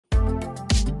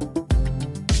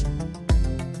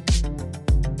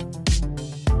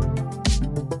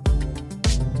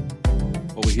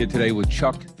here today with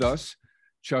Chuck Thus.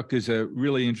 Chuck is a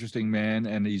really interesting man,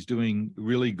 and he's doing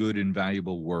really good and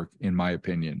valuable work, in my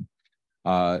opinion.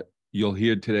 You'll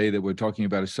hear today that we're talking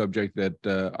about a subject that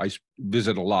I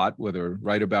visit a lot, whether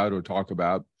write about or talk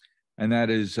about, and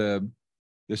that is the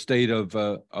state of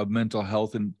mental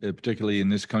health, and particularly in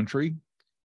this country.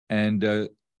 And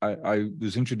I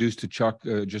was introduced to Chuck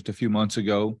just a few months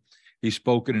ago. He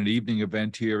spoke at an evening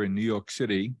event here in New York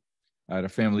City at a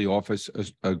family office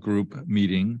a group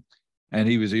meeting, and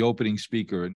he was the opening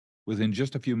speaker. And within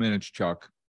just a few minutes, Chuck,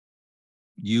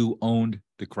 you owned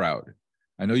the crowd.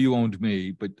 I know you owned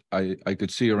me, but I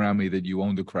could see around me that you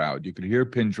owned the crowd. You could hear a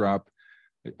pin drop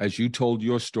as you told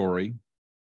your story.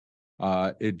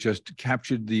 It just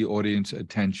captured the audience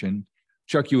attention.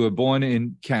 Chuck, you were born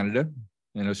in Canada,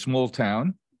 in a small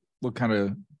town. What kind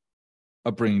of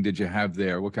upbringing did you have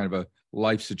there? What kind of a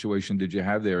life situation did you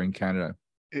have there in Canada?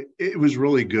 It was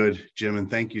really good, Jim, and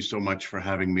thank you so much for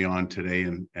having me on today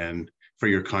and for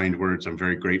your kind words. I'm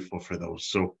very grateful for those.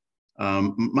 So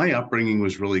my upbringing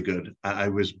was really good. I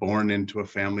was born into a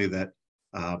family that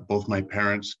both my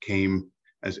parents came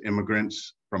as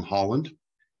immigrants from Holland,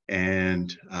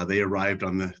 and they arrived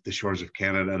on the shores of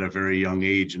Canada at a very young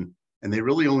age, and they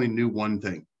really only knew one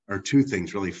thing, or two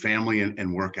things really: family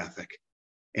and work ethic.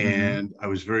 And I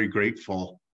was very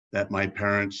grateful that my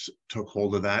parents took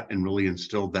hold of that and really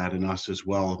instilled that in us as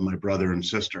well, my brother and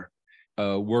sister.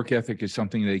 Work ethic is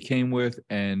something they came with,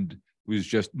 and it was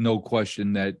just no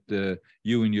question that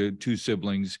you and your two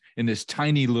siblings in this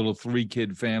tiny little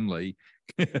 3-kid family,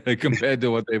 compared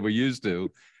to what they were used to,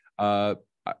 I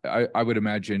would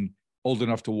imagine old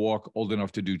enough to walk, old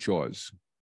enough to do chores.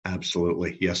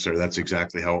 Absolutely. Yes, sir. That's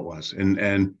exactly how it was.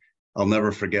 And I'll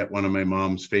never forget one of my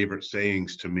mom's favorite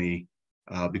sayings to me,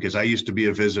 because I used to be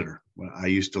a visitor. I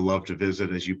used to love to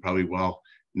visit, as you probably well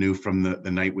knew from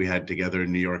the night we had together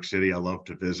in New York City. I love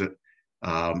to visit.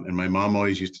 And my mom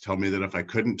always used to tell me that if I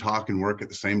couldn't talk and work at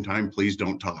the same time, please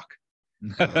don't talk.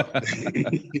 That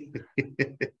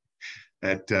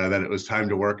it was time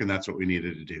to work, and that's what we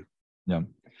needed to do. Yeah.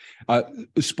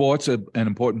 Sports, an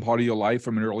important part of your life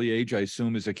from an early age, I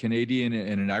assume, as a Canadian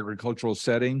in an agricultural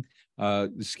setting.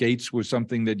 Skates were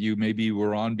something that you maybe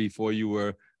were on before you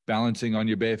were balancing on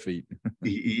your bare feet.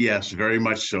 Yes, very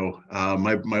much so.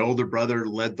 My older brother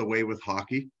led the way with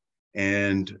hockey.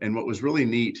 And what was really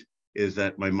neat is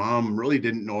that my mom really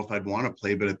didn't know if I'd want to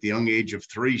play, but at the young age of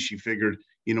 3, she figured,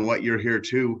 you know what, you're here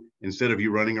too. Instead of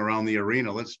you running around the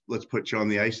arena, let's put you on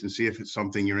the ice and see if it's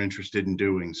something you're interested in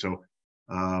doing. So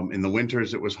in the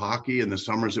winters, it was hockey. In the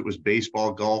summers, it was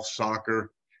baseball, golf,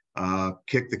 soccer,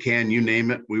 kick the can, you name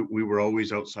it. We were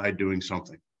always outside doing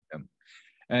something. Yeah.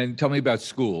 And tell me about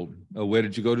school. Where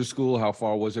did you go to school? How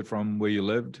far was it from where you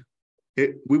lived?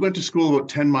 We went to school about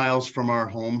 10 miles from our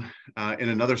home in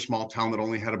another small town that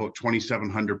only had about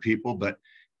 2,700 people, but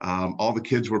all the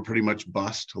kids were pretty much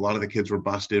bussed. A lot of the kids were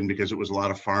bussed in because it was a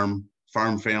lot of farm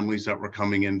families that were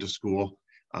coming into school.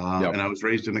 Yep. And I was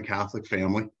raised in a Catholic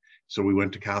family, so we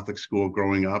went to Catholic school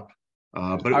growing up.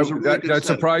 But it was that's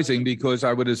surprising, because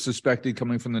I would have suspected,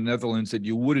 coming from the Netherlands, that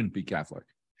you wouldn't be Catholic.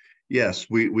 Yes,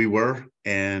 we were,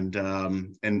 and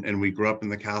we grew up in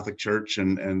the Catholic Church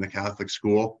and the Catholic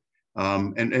school,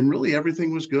 and really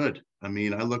everything was good. I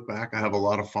mean, I look back, I have a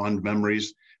lot of fond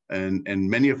memories, and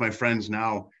many of my friends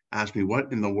now ask me,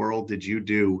 what in the world did you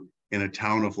do in a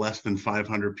town of less than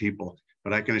 500 people?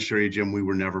 But I can assure you, Jim, we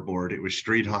were never bored. It was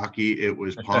street hockey, it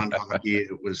was pond hockey,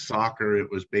 it was soccer,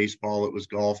 it was baseball, it was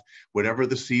golf, whatever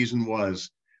the season was,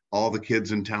 all the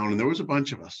kids in town, and there was a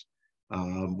bunch of us.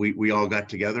 We all got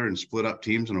together and split up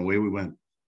teams, and away we went.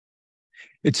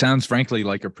 It sounds, frankly,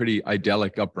 like a pretty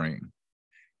idyllic upbringing.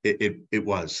 It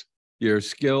was. You're a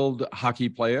skilled hockey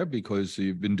player because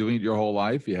you've been doing it your whole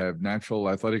life. You have natural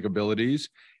athletic abilities,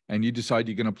 and you decide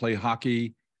you're going to play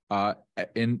hockey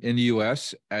in the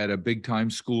U.S. at a big-time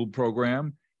school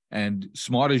program. And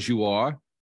smart as you are,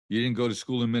 you didn't go to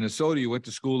school in Minnesota. You went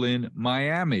to school in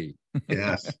Miami.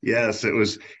 Yes,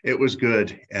 it was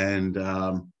good, and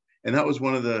that was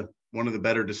one of the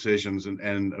better decisions,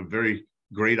 and a very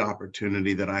great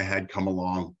opportunity that I had come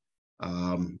along.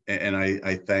 And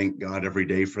I thank God every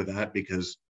day for that,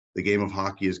 because the game of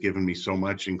hockey has given me so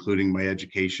much, including my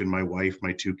education, my wife,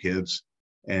 my 2 kids,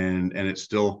 and it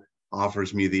still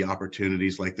offers me the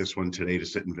opportunities like this one today to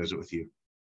sit and visit with you.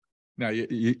 Now,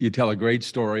 you tell a great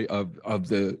story of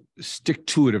the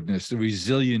stick-to-itiveness, the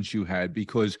resilience you had,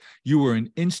 because you were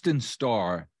an instant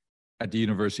star at the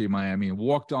University of Miami and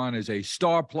walked on as a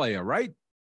star player, right?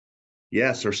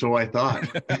 Yes, or so I thought.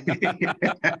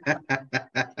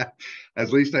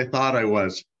 At least I thought I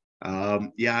was.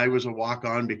 Yeah, I was a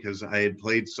walk-on because I had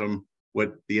played some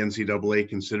what the NCAA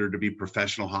considered to be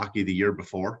professional hockey the year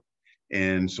before.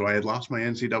 And so I had lost my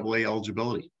NCAA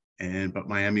eligibility, but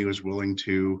Miami was willing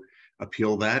to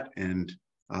appeal that. And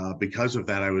because of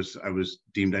that, I was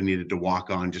deemed I needed to walk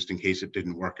on just in case it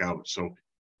didn't work out. So,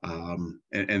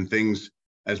 and things,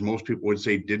 as most people would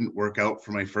say, didn't work out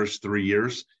for my first 3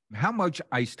 years. How much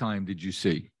ice time did you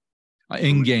see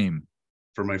in game?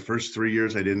 For my first 3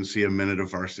 years, I didn't see a minute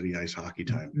of varsity ice hockey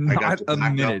time. Not a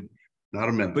minute. Not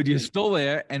a minute. But you're still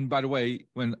there. And by the way,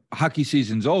 when hockey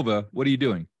season's over, what are you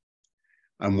doing?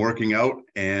 I'm working out,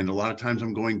 and a lot of times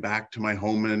I'm going back to my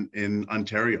home in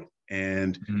Ontario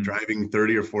and driving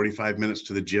 30 or 45 minutes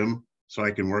to the gym so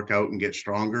I can work out and get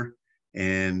stronger,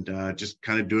 and just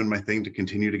kind of doing my thing to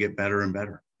continue to get better and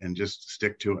better and just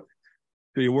stick to it.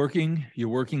 So you're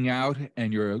working out,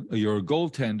 and you're a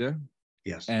goaltender.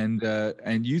 Yes. And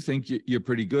you think you're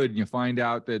pretty good, and you find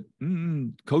out that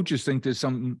coaches think there's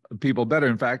some people better.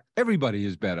 In fact, everybody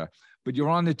is better, but you're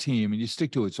on the team and you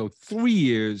stick to it. So 3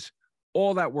 years,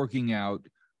 all that working out,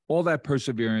 all that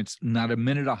perseverance, not a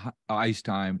minute of ice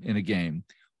time in a game.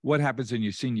 What happens in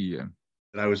your senior year?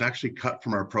 I was actually cut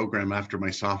from our program after my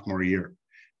sophomore year,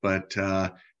 but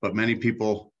many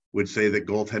people would say that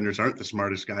goaltenders aren't the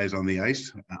smartest guys on the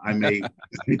ice. I may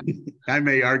I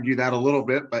may argue that a little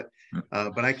bit, but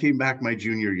I came back my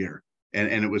junior year,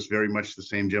 and it was very much the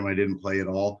same, Jim. I didn't play at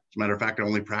all. As a matter of fact, I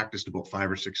only practiced about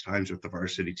 5 or 6 times with the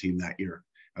varsity team that year.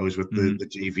 I was with the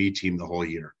JV team the whole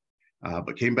year,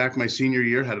 but came back my senior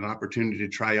year, had an opportunity to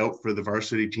try out for the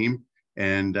varsity team,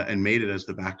 and made it as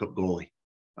the backup goalie.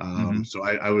 So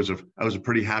I was a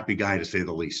pretty happy guy, to say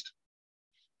the least.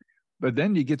 But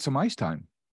then you get some ice time.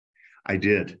 I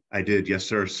did. Yes,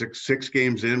 sir. Six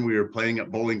games in, we were playing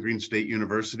at Bowling Green State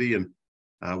University, and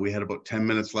we had about 10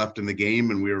 minutes left in the game,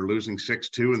 and we were losing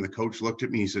 6-2. And the coach looked at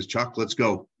me. He says, "Chuck, let's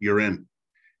go. You're in."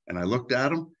 And I looked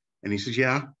at him, and he says,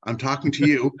 "Yeah, I'm talking to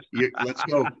you. Let's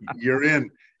go. You're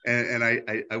in." And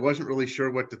I wasn't really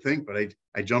sure what to think, but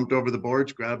I jumped over the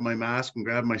boards, grabbed my mask and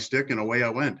grabbed my stick, and away I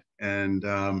went. And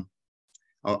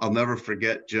I'll never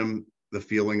forget, Jim, the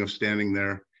feeling of standing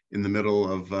there in the middle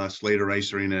of Slater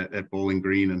Ice Arena at Bowling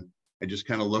Green. And I just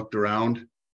kind of looked around,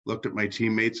 looked at my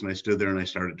teammates, and I stood there and I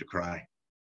started to cry.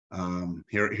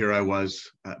 Here I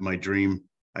was, my dream.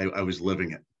 I was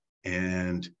living it,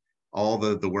 and all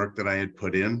the work that I had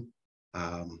put in,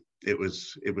 it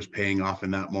was paying off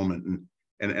in that moment.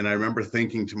 And I remember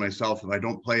thinking to myself, if I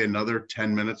don't play another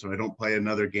 10 minutes, if I don't play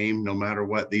another game, no matter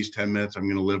what, these 10 minutes, I'm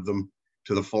going to live them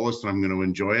to the fullest, and I'm going to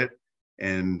enjoy it.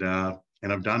 And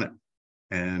I've done it.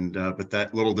 And but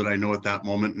that, little did I know at that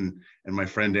moment, and my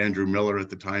friend Andrew Miller at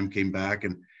the time came back,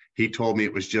 and he told me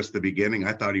it was just the beginning.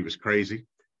 I thought he was crazy,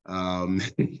 but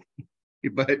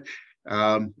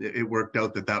it worked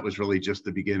out that was really just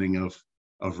the beginning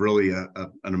of really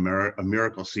a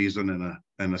miracle season,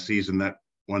 and a season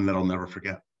one that I'll never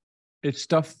forget. It's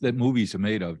stuff that movies are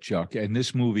made of, Chuck, and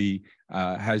this movie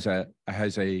has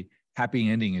a happy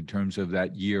ending in terms of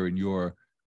that year and your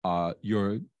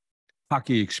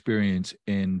hockey experience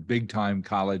in big-time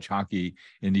college hockey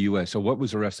in the U.S. So what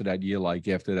was the rest of that year like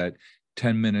after that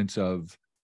 10 minutes of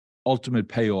ultimate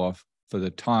payoff for the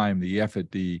time, the effort,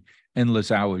 the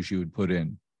endless hours you had put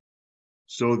in?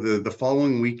 So the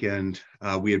following weekend,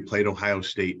 we had played Ohio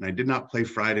State, and I did not play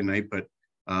Friday night, but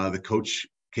the coach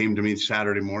came to me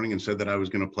Saturday morning and said that I was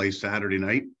going to play Saturday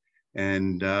night.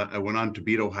 And I went on to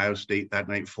beat Ohio State that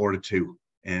night 4-2.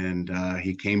 And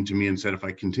he came to me and said, if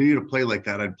I continue to play like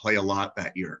that, I'd play a lot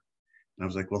that year. And I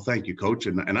was like, well, thank you, coach.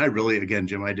 And I really, again,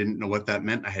 Jim, I didn't know what that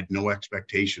meant. I had no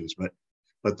expectations,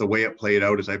 but the way it played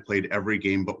out is I played every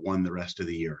game but one the rest of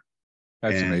the year.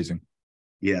 That's amazing.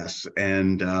 Yes.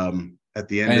 And at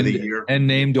the end of the year. And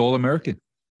named All-American.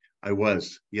 I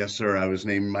was. Yes, sir. I was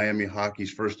named Miami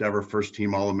Hockey's first ever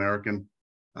first-team All-American.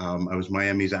 I was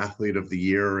Miami's Athlete of the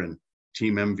Year and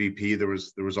team MVP.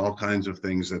 There was all kinds of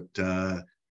things that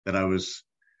I was,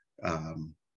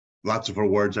 lots of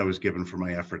awards I was given for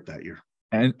my effort that year.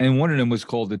 And one of them was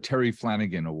called the Terry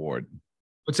Flanagan Award.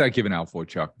 What's that given out for,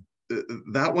 Chuck?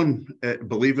 That one,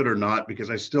 believe it or not, because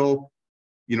I still,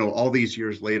 all these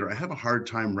years later, I have a hard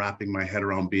time wrapping my head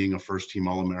around being a first-team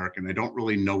All-American. I don't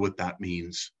really know what that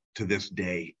means to this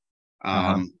day.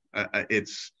 I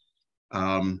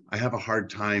have a hard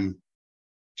time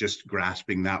just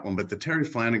grasping that one, but the Terry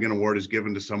Flanagan Award is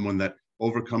given to someone that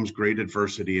overcomes great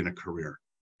adversity in a career.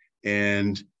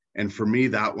 And for me,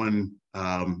 that one,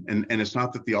 and it's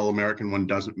not that the All-American one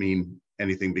doesn't mean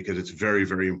anything, because it's very,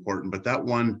 very important, but that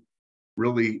one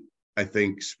really, I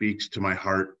think, speaks to my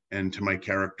heart and to my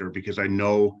character, because I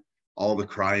know all the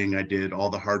crying I did, all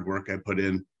the hard work I put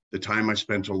in, the time I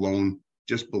spent alone,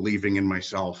 just believing in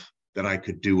myself. that I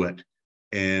could do it.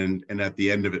 And at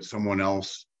the end of it, someone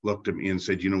else looked at me and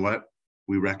said, you know what,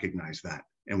 we recognize that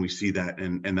and we see that.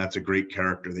 And that's a great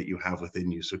character that you have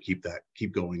within you. So keep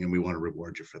going. And we want to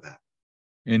reward you for that.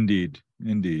 Indeed.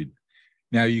 Indeed.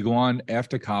 Now you go on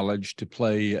after college to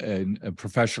play in a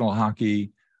professional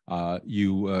hockey.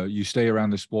 You stay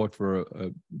around the sport for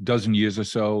a dozen years or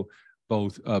so,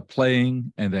 both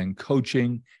playing and then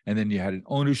coaching, and then you had an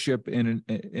ownership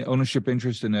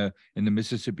interest in the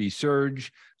Mississippi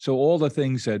Surge. So all the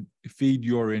things that feed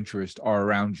your interest are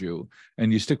around you,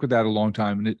 and you stick with that a long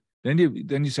time. And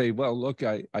then you say, well, look,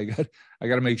 I got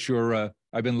to make sure.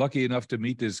 I've been lucky enough to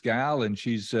meet this gal, and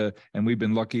and we've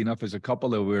been lucky enough as a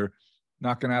couple that we're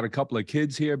knocking out a couple of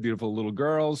kids here, beautiful little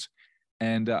girls,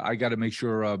 and I got to make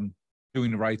sure I'm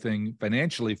doing the right thing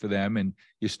financially for them. And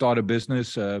you start a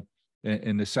business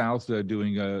in the South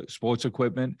doing sports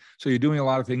equipment. So you're doing a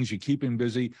lot of things. You're keeping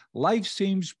busy. Life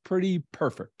seems pretty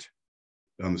perfect.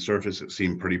 On the surface, it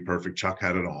seemed pretty perfect. Chuck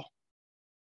had it all.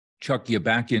 Chuck, you're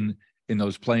back in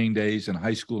those playing days in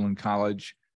high school and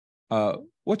college.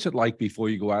 What's it like before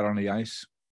you go out on the ice?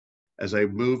 As I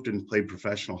moved and played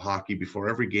professional hockey, before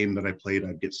every game that I played,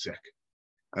 I'd get sick.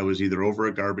 I was either over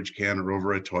a garbage can or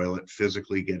over a toilet,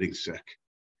 physically getting sick.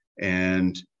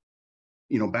 And,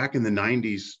 back in the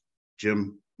 90s,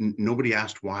 Jim, nobody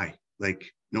asked why.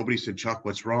 Like, nobody said, Chuck,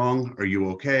 what's wrong? Are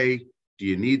you okay? Do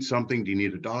you need something? Do you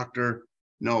need a doctor?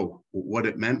 No, what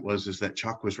it meant is that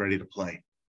Chuck was ready to play.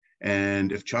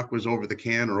 And if Chuck was over the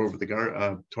can or over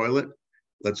the toilet,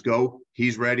 let's go.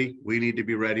 He's ready. We need to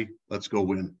be ready. Let's go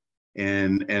win.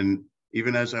 And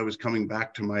even as I was coming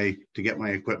back to get my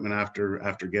equipment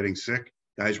after getting sick,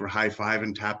 guys were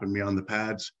high-fiving, tapping me on the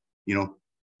pads.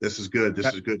 This is good.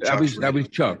 This is good. That was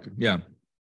Chuck. Yeah.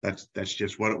 That's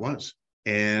just what it was.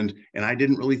 And I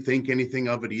didn't really think anything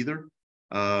of it either,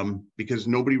 because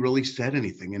nobody really said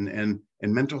anything. And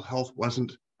mental health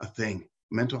wasn't a thing.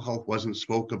 Mental health wasn't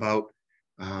spoke about.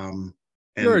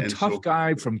 You're a tough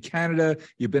guy from Canada.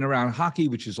 You've been around hockey,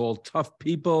 which is all tough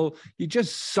people. You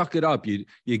just suck it up. You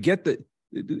get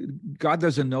God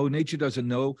doesn't know, nature doesn't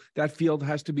know, that field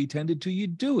has to be tended to. You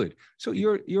do it. So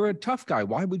you're a tough guy.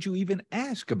 Why would you even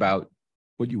ask about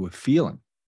what you were feeling?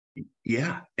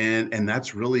 Yeah, and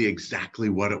that's really exactly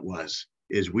what it was.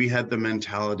 Is we had the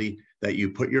mentality that you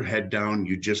put your head down,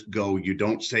 you just go. You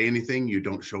don't say anything. You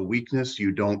don't show weakness.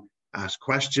 You don't ask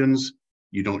questions.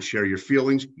 You don't share your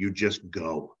feelings. You just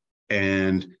go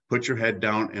and put your head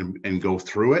down and go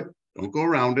through it. Don't go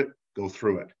around it, go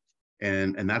through it.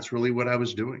 And that's really what I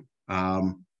was doing.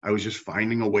 I was just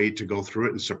finding a way to go through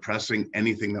it and suppressing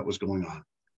anything that was going on.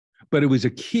 But it was a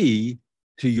key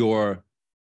to your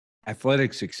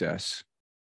athletic success.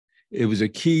 It was a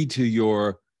key to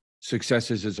your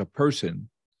successes as a person,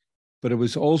 but it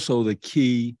was also the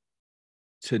key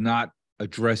to not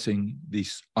addressing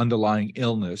this underlying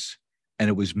illness, and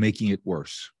it was making it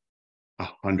worse.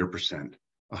 100%.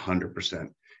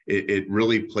 It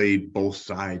really played both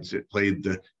sides. It played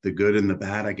the good and the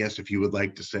bad, I guess, if you would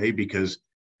like to say, because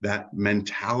that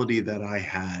mentality that I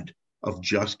had of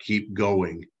just keep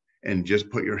going and just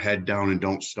put your head down and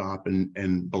don't stop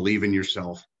and believe in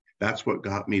yourself. That's what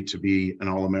got me to be an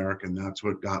All-American. That's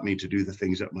what got me to do the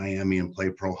things at Miami and play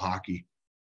pro hockey.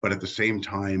 But at the same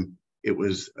time, it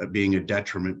was being a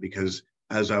detriment, because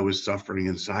as I was suffering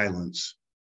in silence,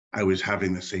 I was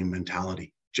having the same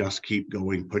mentality. Just keep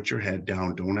going, put your head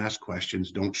down, don't ask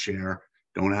questions, don't share,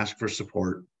 don't ask for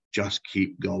support, just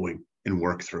keep going and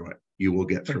work through it. You will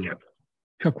get through it.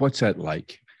 Chuck, what's that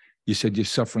like? You said you're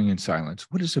suffering in silence.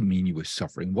 What does it mean you were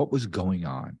suffering? What was going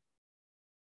on?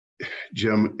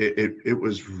 Jim, it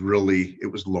was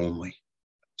lonely.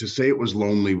 To say it was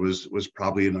lonely was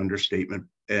probably an understatement.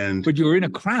 But you were in a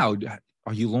crowd.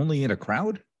 Are you lonely in a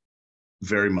crowd?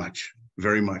 Very much.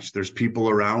 There's people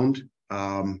around.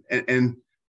 And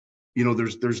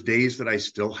there's days that I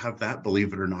still have that,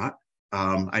 believe it or not.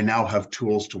 I now have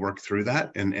tools to work through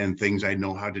that and things I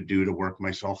know how to do to work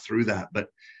myself through that. But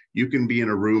you can be in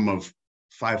a room of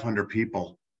 500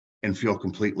 people and feel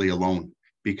completely alone,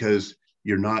 because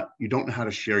you don't know how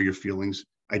to share your feelings.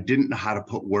 I didn't know how to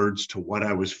put words to what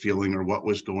I was feeling or what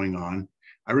was going on.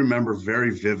 I remember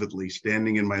very vividly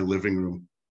standing in my living room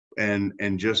and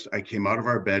I came out of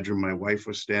our bedroom. My wife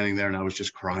was standing there and I was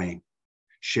just crying,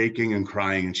 shaking and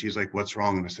crying. And she's like, "What's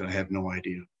wrong?" And I said, "I have no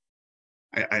idea.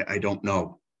 I don't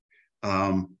know."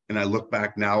 And I look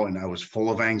back now and I was full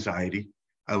of anxiety.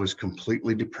 I was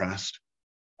completely depressed.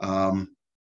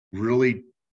 Really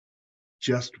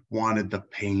just wanted the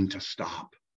pain to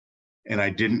stop. And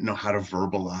I didn't know how to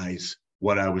verbalize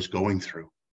what I was going through.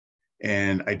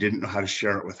 And I didn't know how to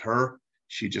share it with her.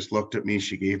 she just looked at me,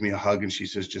 she gave me a hug, and she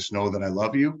says, just know that I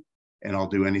love you and I'll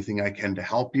do anything I can to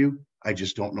help you. I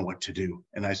just don't know what to do.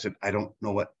 And I said, I don't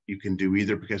know what you can do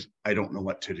either, because I don't know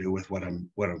what to do with what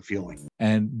I'm feeling.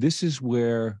 And this is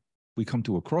where we come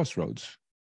to a crossroads.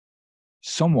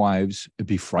 Some wives would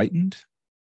be frightened,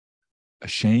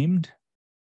 ashamed,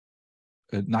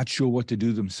 not sure what to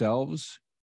do themselves,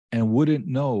 and wouldn't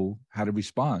know how to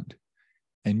respond.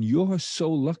 And you're so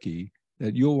lucky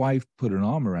that your wife put an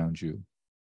arm around you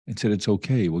and said, it's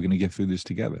okay, we're going to get through this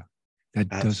together. That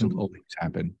doesn't always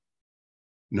happen.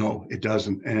 No, it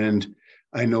doesn't. And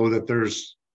I know that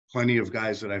there's plenty of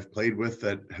guys that I've played with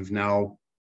that have now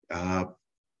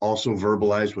also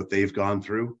verbalized what they've gone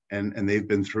through, and they've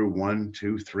been through 1,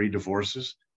 2, 3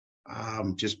 divorces,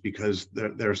 just because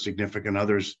their significant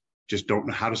others just don't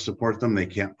know how to support them. They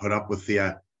can't put up with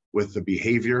the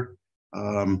behavior,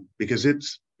 because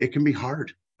it can be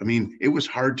hard. I mean, it was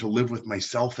hard to live with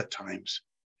myself at times,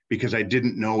 because I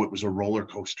didn't know it was a roller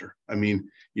coaster. I mean,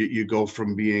 you go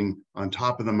from being on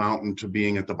top of the mountain to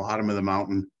being at the bottom of the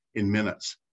mountain in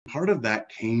minutes. Part of that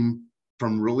came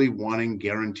from really wanting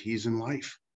guarantees in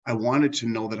life. I wanted to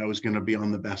know that I was going to be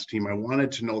on the best team. I wanted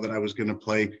to know that I was going to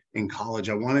play in college.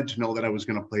 I wanted to know that I was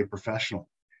going to play professional.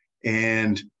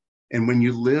 And when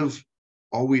you live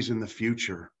always in the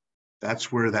future,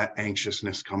 that's where that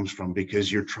anxiousness comes from,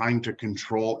 because you're trying to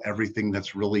control everything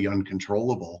that's really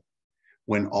uncontrollable,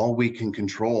 when all we can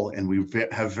control, and we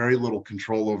have very little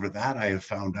control over that, I have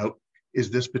found out,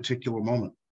 is this particular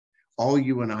moment. All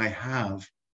you and I have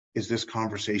is this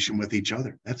conversation with each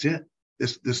other. That's it.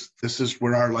 This is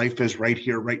where our life is, right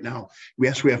here, right now.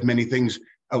 Yes, we have many things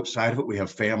outside of it. We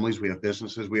have families, we have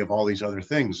businesses, we have all these other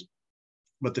things.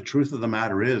 But the truth of the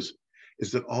matter is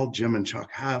that all Jim and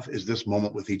Chuck have is this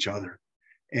moment with each other.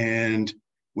 And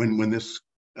when this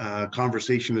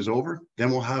conversation is over,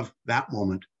 then we'll have that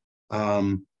moment.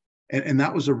 And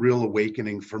that was a real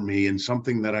awakening for me, and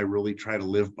something that I really try to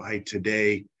live by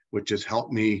today, which has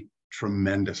helped me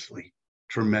tremendously.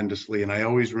 And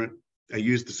I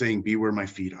use the saying, be where my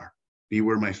feet are, be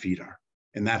where my feet are.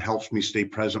 And that helps me stay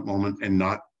present moment and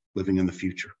not living in the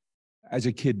future. As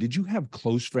a kid, did you have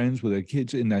close friends with the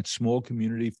kids in that small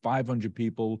community, 500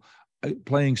 people,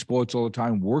 playing sports all the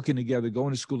time, working together,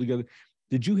 going to school together?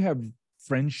 Did you have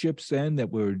friendships then that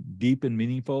were deep and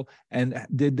meaningful? And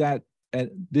did that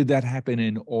happen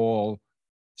in all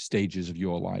stages of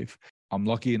your life? I'm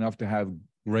lucky enough to have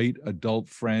great adult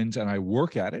friends, and I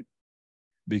work at it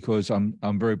because I'm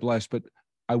very blessed. But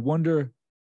I wonder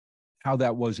how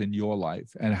that was in your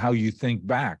life and how you think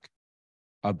back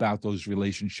about those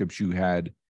relationships you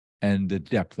had and the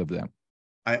depth of them.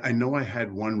 I know I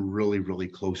had one really, really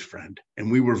close friend, and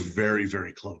we were very,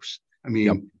 very close. I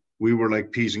mean, we were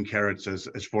like peas and carrots,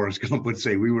 as Forrest Gump would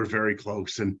say. We were very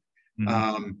close. And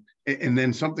and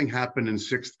then something happened in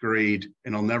 6th grade,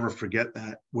 and I'll never forget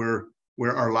that, where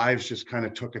our lives just kind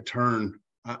of took a turn.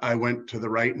 I went to the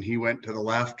right and he went to the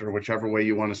left, or whichever way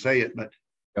you want to say it. But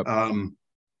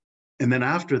and then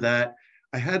after that,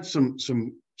 I had some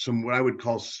what I would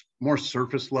call more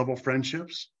surface level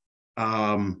friendships.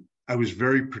 I was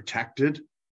very protected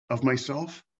of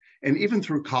myself. And even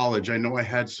through college, I know I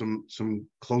had some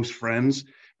close friends,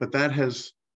 but that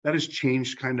has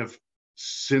changed kind of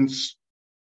since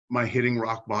my hitting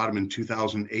rock bottom in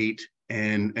 2008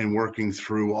 and working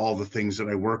through all the things that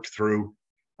I worked through.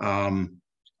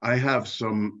 I have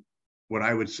some, what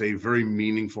I would say, very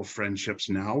meaningful friendships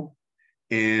now.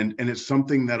 And it's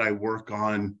something that I work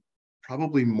on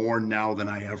probably more now than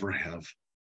I ever have.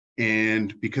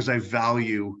 And because I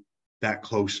value that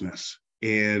closeness.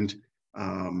 And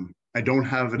I don't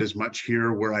have it as much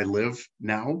here where I live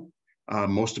now.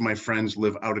 Most of my friends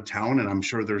live out of town, and I'm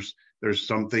sure there's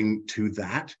something to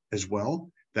that as well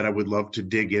that I would love to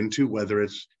dig into, whether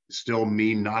it's still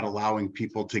me not allowing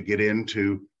people to get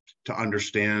into to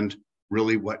understand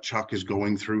really what Chuck is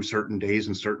going through certain days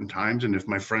and certain times. And if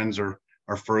my friends are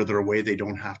further away, they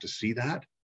don't have to see that.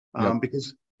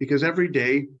 Because every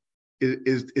day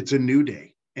it's a new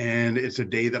day, and it's a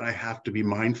day that I have to be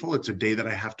mindful. It's a day that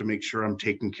I have to make sure I'm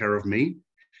taking care of me.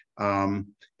 And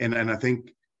I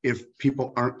think if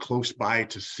people aren't close by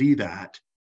to see that,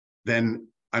 then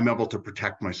I'm able to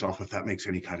protect myself, if that makes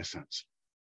any kind of sense.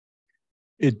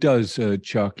 It does,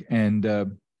 Chuck. And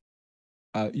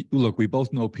look, we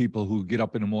both know people who get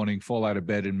up in the morning, fall out of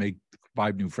bed, and make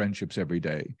 5 new friendships every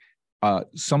day.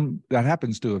 That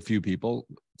happens to a few people.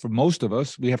 For most of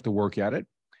us, we have to work at it.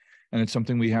 And it's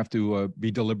something we have to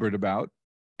be deliberate about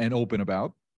and open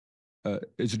about.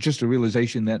 It's just a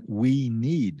realization that we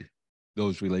need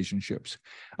those relationships.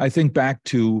 I think back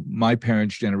to my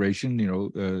parents' generation,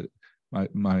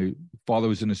 My father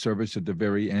was in the service at the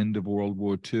very end of World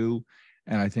War II,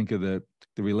 and I think of the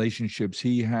relationships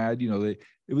he had.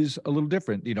 It was a little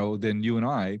different, than you and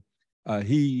I.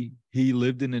 He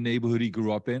lived in the neighborhood he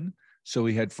grew up in, so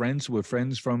he had friends who were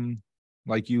friends from,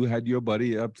 like you had your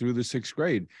buddy up through the 6th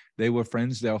grade. They were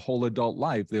friends their whole adult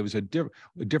life. There was a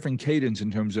different cadence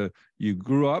in terms of you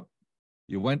grew up,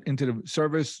 you went into the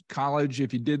service, college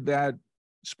if you did that,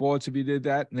 sports if you did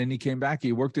that, and then you came back,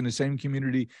 you worked in the same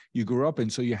community you grew up in,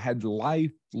 so you had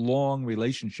lifelong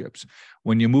relationships.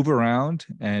 When you move around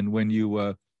and when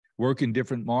you work in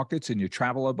different markets and you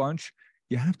travel a bunch,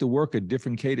 you have to work a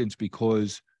different cadence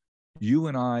because you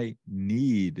and I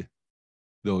need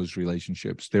those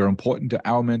relationships. They're important to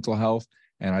our mental health,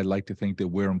 and I'd like to think that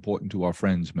we're important to our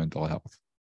friends' mental health.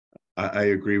 I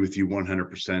agree with you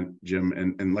 100%, Jim.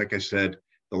 And like I said,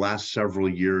 the last several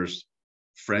years,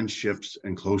 friendships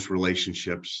and close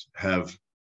relationships have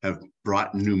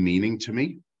brought new meaning to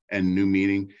me, and new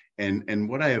meaning. And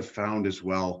what I have found as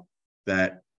well,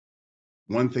 that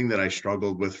one thing that I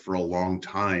struggled with for a long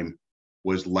time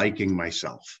was liking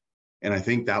myself. And I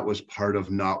think that was part of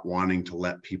not wanting to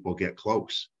let people get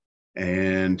close.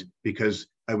 And because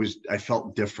I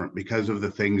felt different because of the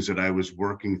things that I was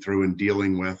working through and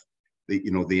dealing with,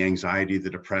 the anxiety, the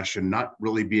depression, not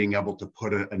really being able to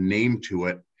put a name to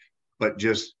it, but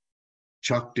just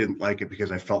Chuck didn't like it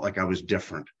because I felt like I was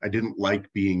different. I didn't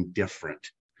like being different.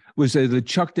 Was it the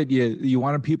Chuck that you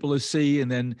wanted people to see,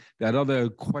 and then that other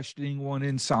questioning one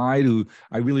inside who,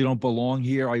 I really don't belong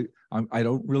here. I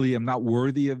don't really, I'm not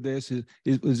worthy of this.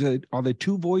 Are there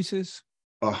two voices?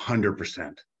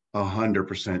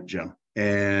 100%, Jim.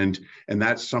 And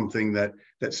that's something that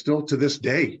still to this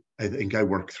day, I think I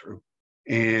work through.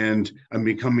 And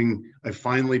I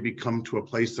finally become to a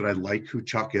place that I like who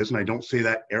Chuck is. And I don't say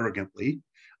that arrogantly.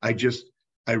 I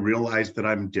realize that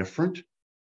I'm different.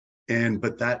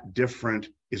 But that different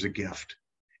is a gift.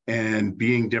 And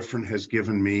being different has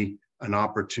given me an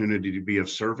opportunity to be of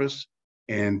service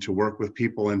and to work with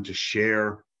people and to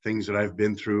share things that I've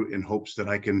been through in hopes that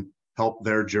I can help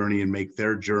their journey and make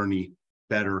their journey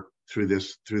better through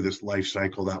this life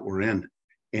cycle that we're in.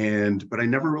 But I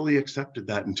never really accepted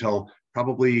that until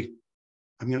probably,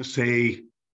 I'm going to say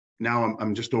now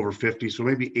I'm just over 50. So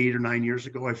maybe 8 or 9 years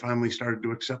ago, I finally started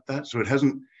to accept that. So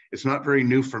it's not very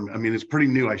new for me. I mean, it's pretty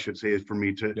new, I should say, for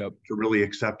me to really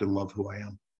accept and love who I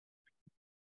am.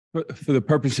 For the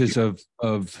purposes of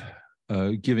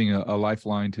giving a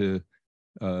lifeline to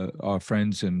our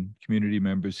friends and community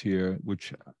members here,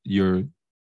 which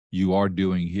you are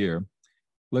doing here,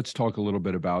 let's talk a little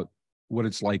bit about what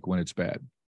it's like when it's bad.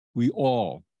 We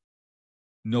all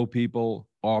know people,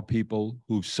 are people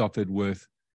who've suffered with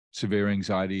severe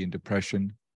anxiety and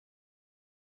depression,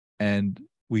 and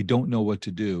we don't know what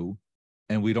to do,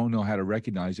 and we don't know how to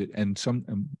recognize it. And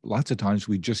lots of times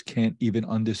we just can't even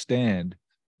understand,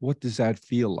 what does that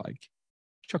feel like?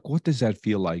 Chuck, what does that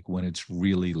feel like when it's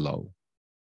really low?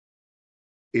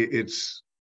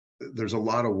 There's a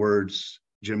lot of words,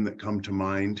 Jim, that come to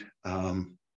mind.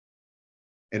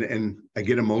 And I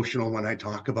get emotional when I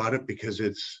talk about it because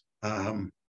it's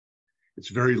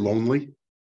very lonely.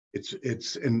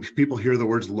 And people hear the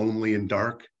words lonely and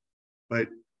dark, but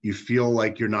you feel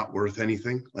like you're not worth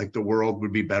anything, like the world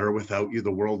would be better without you,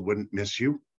 the world wouldn't miss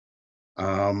you,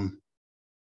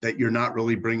 that you're not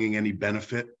really bringing any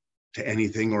benefit to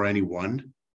anything or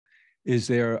anyone. Is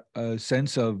there a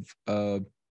sense of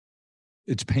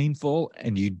it's painful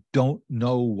and you don't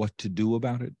know what to do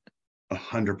about it?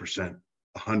 100%.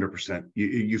 100%.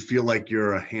 You feel like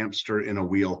you're a hamster in a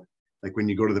wheel. Like when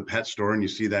you go to the pet store and you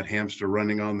see that hamster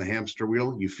running on the hamster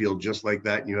wheel, you feel just like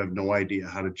that and you have no idea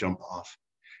how to jump off.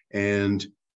 And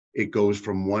it goes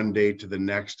from one day to the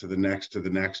next, to the next, to the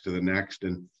next, to the next.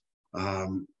 And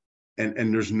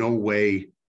there's no way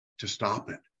to stop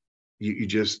it.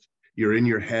 You're in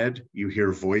your head, you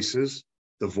hear voices.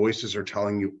 The voices are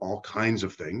telling you all kinds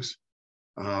of things,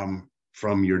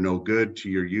 from you're no good to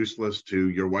you're useless to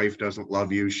your wife doesn't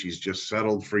love you, she's just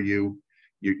settled for you.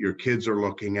 Your kids are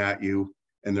looking at you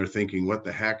and they're thinking, what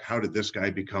the heck? How did this guy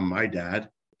become my dad?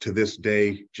 To this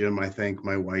day, Jim, I thank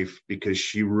my wife because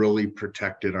she really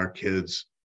protected our kids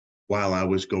while I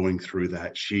was going through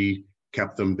that. She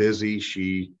kept them busy.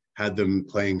 She had them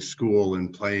playing school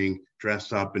and playing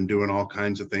dress up and doing all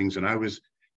kinds of things. And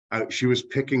she was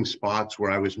picking spots where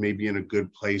I was maybe in a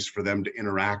good place for them to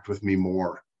interact with me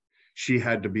more. She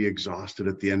had to be exhausted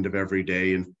at the end of every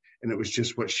day. And it was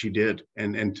just what she did.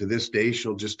 And to this day,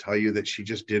 she'll just tell you that she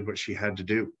just did what she had to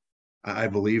do. I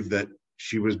believe that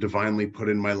she was divinely put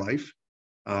in my life,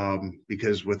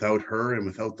 because without her and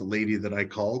without the lady that I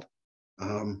called,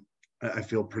 I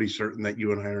feel pretty certain that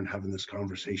you and I aren't having this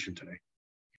conversation today.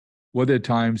 Were there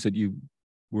times that you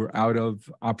were out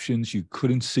of options, you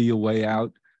couldn't see a way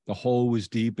out, the hole was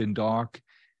deep and dark,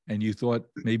 and you thought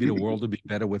maybe the world would be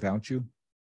better without you?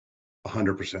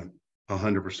 100%,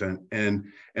 100%. And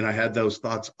I had those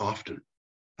thoughts often.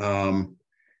 Um,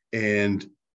 and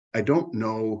I don't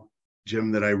know,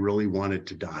 Jim, that I really wanted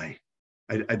to die.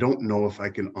 I don't know if I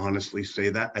can honestly say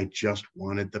that. I just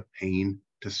wanted the pain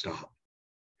to stop,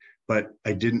 but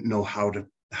I didn't know how to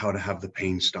have the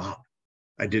pain stop.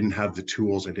 I didn't have the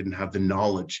tools. I didn't have the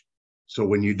knowledge. So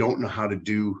when you don't know how to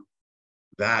do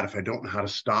that, if I don't know how to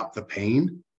stop the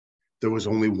pain, there was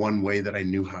only one way that I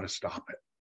knew how to stop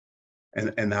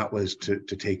it. And that was to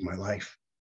take my life,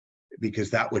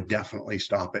 because that would definitely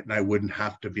stop it. And I wouldn't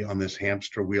have to be on this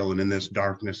hamster wheel and in this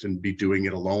darkness and be doing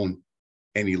it alone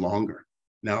any longer.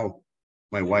 Now,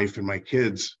 my wife and my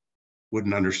kids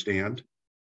wouldn't understand.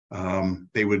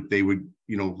 They would,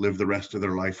 live the rest of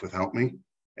their life without me.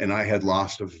 And I had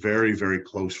lost a very, very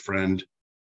close friend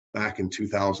back in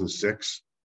 2006.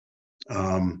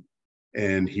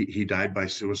 And he died by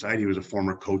suicide. He was a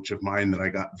former coach of mine that I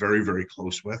got very, very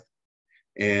close with.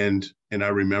 And I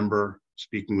remember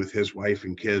speaking with his wife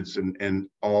and kids and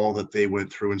all that they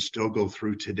went through and still go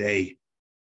through today,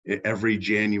 every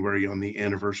January on the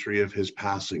anniversary of his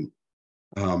passing.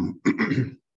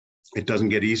 It doesn't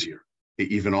get easier,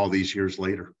 even all these years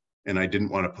later. And I didn't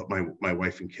want to put my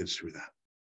wife and kids through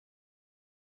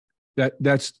that.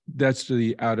 That's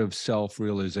the out of self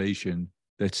realization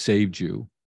that saved you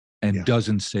and Yes.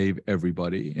 doesn't save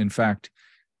everybody. In fact,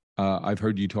 I've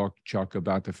heard you talk, Chuck,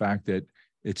 about the fact that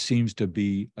it seems to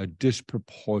be a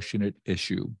disproportionate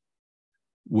issue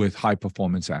with high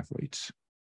performance athletes.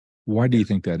 Why do you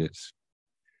think that is?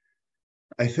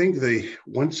 I think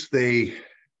once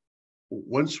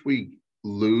we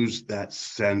lose that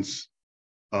sense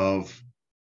of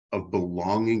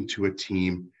belonging to a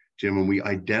team, Jim, when we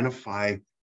identify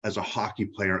as a hockey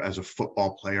player, as a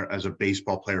football player, as a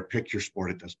baseball player, pick your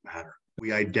sport, it doesn't matter.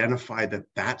 We identify that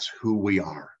that's who we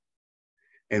are.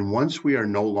 And once we are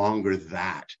no longer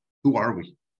that, who are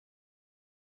we?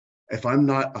 If I'm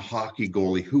not a hockey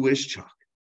goalie, who is Chuck?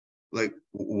 Like,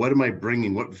 what am I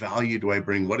bringing? What value do I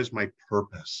bring? What is my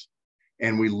purpose?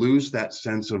 And we lose that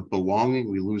sense of belonging.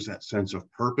 We lose that sense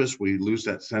of purpose. We lose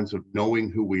that sense of knowing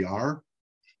who we are.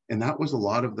 And that was a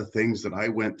lot of the things that I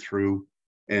went through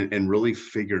and really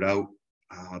figured out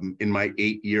in my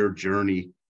 8-year journey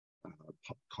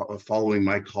following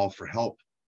my call for help.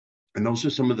 And those are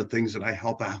some of the things that I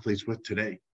help athletes with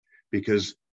today,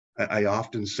 because I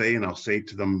often say, and I'll say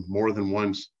to them more than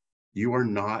once, you are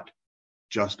not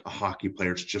just a hockey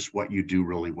player. It's just what you do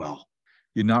really well.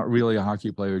 You're not really a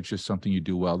hockey player. It's just something you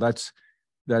do well.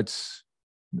 It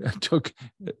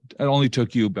only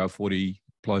took you about 40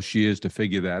 plus years to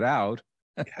figure that out.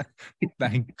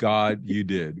 Thank God you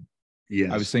did.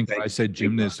 Yes. I was thinking, I said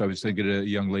gymnast, I was thinking of a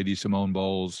young lady, Simone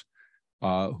Biles,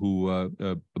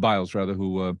 Biles rather,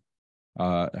 who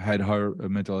had her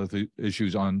mental health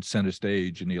issues on center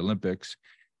stage in the Olympics.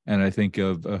 And I think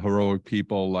of heroic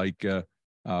people like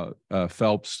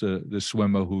Phelps, the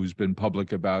swimmer, who's been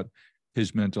public about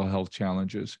his mental health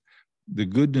challenges. The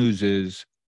good news is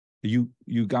you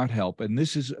got help. And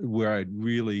this is where I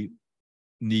really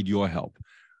need your help,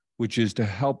 which is to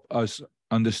help us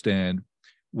understand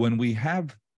when we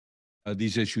have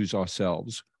these issues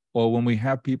ourselves, or when we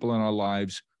have people in our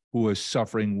lives who are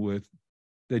suffering with,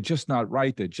 they're just not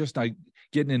right, they're just not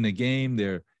getting in the game,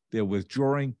 they're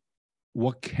withdrawing.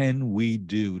 What can we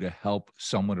do to help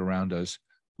someone around us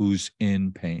who's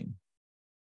in pain?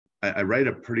 I write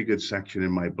a pretty good section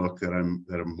in my book that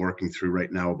I'm working through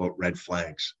right now about red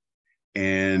flags,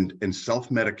 and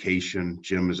self-medication,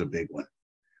 Jim, is a big one,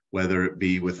 whether it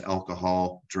be with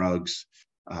alcohol, drugs,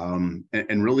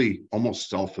 and really almost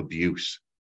self-abuse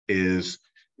is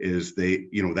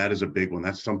that is a big one.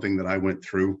 That's something that I went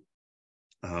through.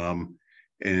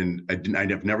 And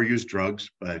I've never used drugs,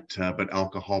 but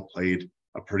alcohol played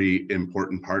a pretty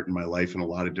important part in my life in a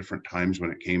lot of different times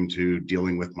when it came to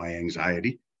dealing with my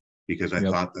anxiety, because I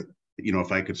thought that,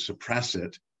 if I could suppress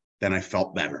it, then I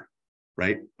felt better.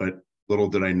 Right. But little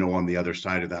did I know on the other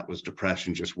side of that was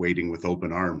depression just waiting with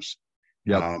open arms.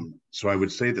 So I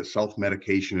would say that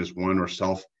self-medication is one, or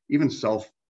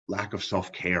lack of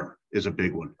self-care is a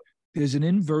big one. There's an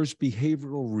inverse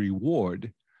behavioral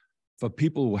reward for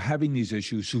people who are having these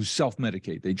issues who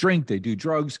self-medicate. They drink, they do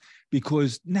drugs,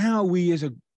 because now we as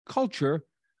a culture,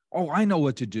 I know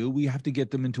what to do. We have to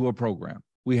get them into a program.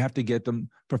 We have to get them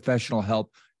professional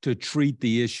help to treat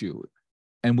the issue.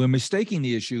 And we're mistaking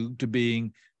the issue to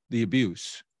being the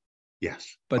abuse.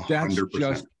 Yes, But that's 100%.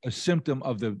 just a symptom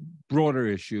of the broader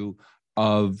issue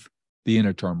of the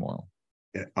inner turmoil.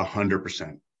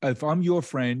 100%. If I'm your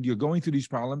friend, you're going through these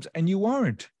problems and you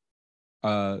aren't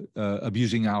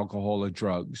abusing alcohol or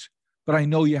drugs, but I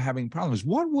know you're having problems.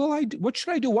 What will I do? What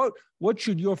should I do? What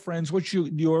should your friends, what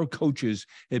should your coaches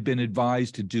have been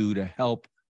advised to do to help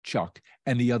Chuck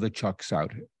and the other Chucks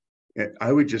out here?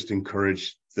 I would just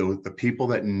encourage the people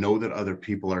that know that other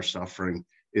people are suffering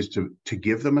is to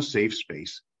give them a safe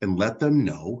space and let them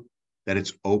know that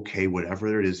it's okay,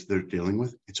 whatever it is they're dealing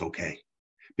with, it's okay.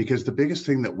 Because the biggest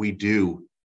thing that we do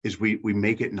is we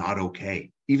make it not okay.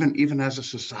 Even as a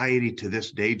society to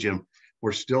this day, Jim,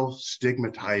 we're still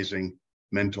stigmatizing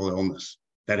mental illness,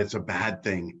 that it's a bad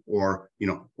thing, or,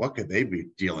 what could they be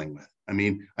dealing with? I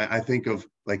mean, I think of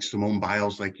like Simone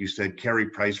Biles, like you said, Carey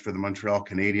Price for the Montreal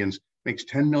Canadiens makes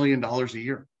 $10 million a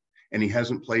year. And he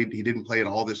didn't play at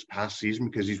all this past season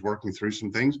because he's working through some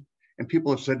things. And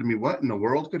people have said to me, what in the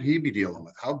world could he be dealing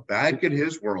with? How bad could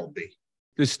his world be?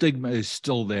 The stigma is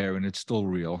still there and it's still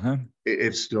real, huh?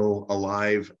 It's still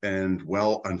alive and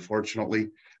well, unfortunately.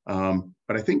 But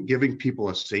I think giving people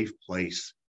a safe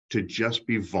place to just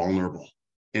be vulnerable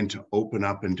and to open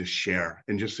up and to share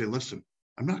and just say, listen,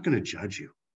 I'm not going to judge you.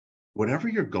 Whatever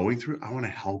you're going through, I want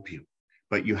to help you,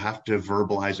 but you have to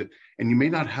verbalize it. And you may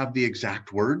not have the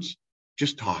exact words,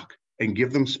 just talk and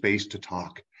give them space to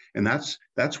talk. And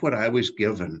that's what I was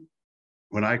given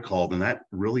when I called, and that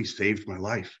really saved my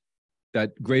life.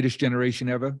 That greatest generation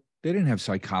ever, they didn't have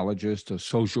psychologists or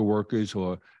social workers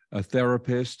or a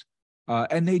therapist,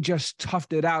 and they just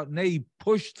toughed it out and they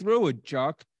pushed through it,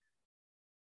 Chuck.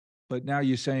 But now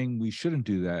you're saying we shouldn't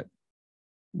do that.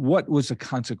 What was the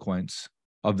consequence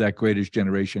of that greatest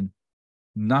generation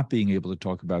not being able to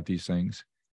talk about these things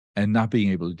and not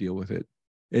being able to deal with it?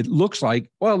 It looks like,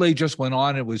 well, they just went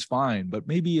on, it was fine, but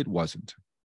maybe it wasn't.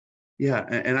 Yeah,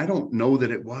 and I don't know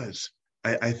that it was.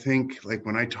 I think, like,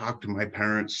 when I talked to my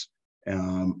parents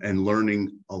and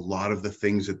learning a lot of the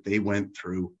things that they went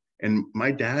through, and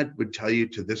my dad would tell you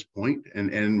to this point,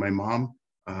 and my mom,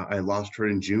 I lost her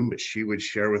in June, but she would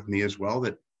share with me as well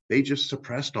that they just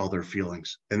suppressed all their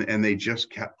feelings and they just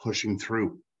kept pushing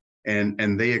through.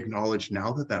 And they acknowledge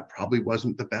now that that probably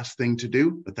wasn't the best thing to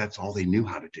do, but that's all they knew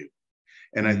how to do.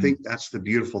 And I think that's the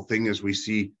beautiful thing as we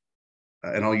see,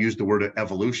 and I'll use the word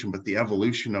evolution, but the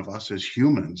evolution of us as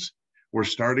humans, we're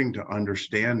starting to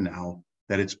understand now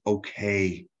that it's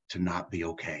okay to not be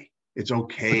okay. It's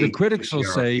okay. But the critics will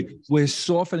say we're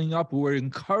softening up, we're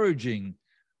encouraging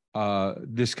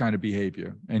this kind of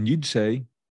behavior. And you'd say?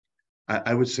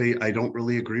 I would say I don't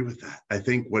really agree with that. I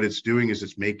think what it's doing is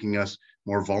it's making us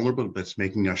more vulnerable, but it's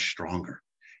making us stronger.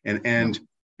 And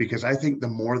because I think the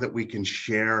more that we can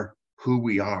share who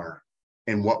we are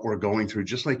and what we're going through,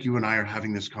 just like you and I are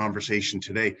having this conversation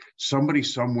today, somebody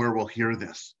somewhere will hear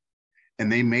this.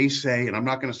 And they may say, and I'm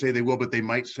not going to say they will, but they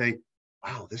might say,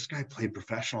 wow, this guy played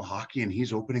professional hockey and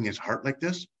he's opening his heart like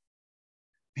this.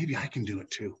 Maybe I can do it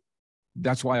too.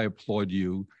 That's why I applaud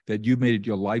you that you made it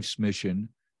your life's mission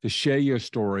to share your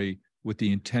story with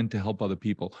the intent to help other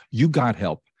people. You got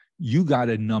help. You got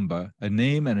a number, a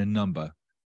name and a number.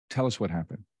 Tell us what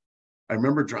happened. I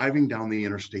remember driving down the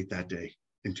interstate that day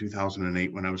in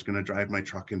 2008 when I was going to drive my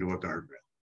truck into a guardrail.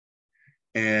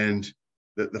 And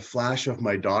the flash of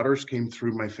my daughters came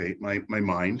through my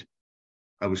mind.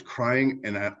 I was crying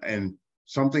and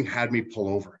something had me pull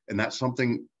over. And that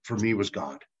something for me was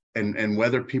God. And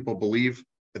whether people believe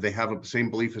that they have the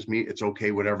same belief as me, it's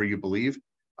okay, whatever you believe.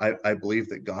 I believe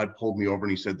that God pulled me over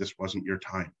and he said, this wasn't your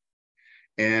time.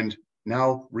 And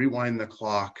now rewind the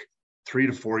clock 3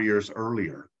 to 4 years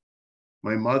earlier,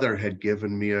 my mother had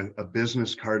given me a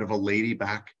business card of a lady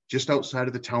back just outside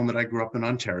of the town that I grew up in,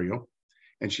 Ontario.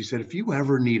 And she said, if you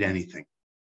ever need anything,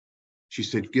 she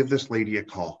said, give this lady a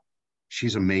call.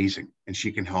 She's amazing and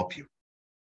she can help you.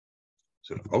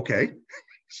 So, okay.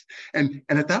 And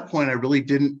at that point, I really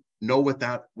didn't know what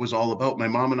that was all about. My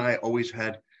mom and I always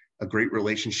had a great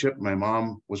relationship. My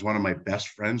mom was one of my best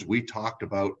friends. We talked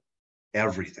about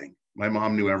everything. My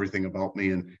mom knew everything about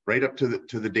me, and right up to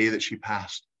the day that she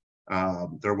passed,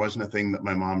 there wasn't a thing that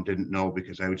my mom didn't know,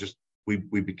 because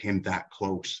we became that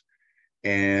close.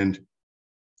 And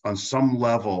on some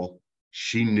level,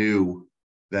 she knew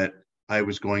that I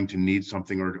was going to need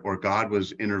something, or God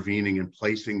was intervening and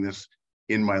placing this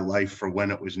in my life for when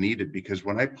it was needed. Because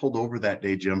when I pulled over that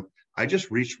day, Jim, I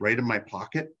just reached right in my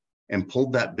pocket and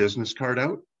pulled that business card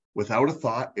out without a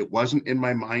thought. It wasn't in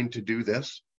my mind to do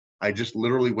this. I just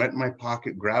literally went in my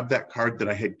pocket, grabbed that card that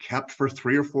I had kept for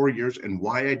 3 or 4 years. And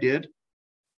why I did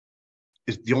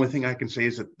is the only thing I can say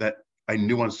is that I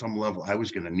knew on some level I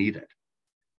was going to need it.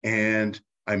 And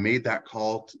I made that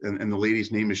call, and the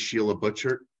lady's name is Sheila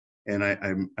Butcher. And I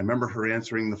remember her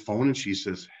answering the phone, and she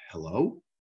says, hello?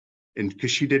 And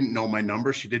because she didn't know my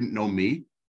number, she didn't know me.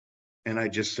 And I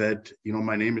just said, you know,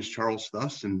 my name is Charles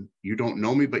Thus, and you don't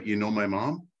know me, but you know my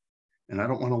mom, and I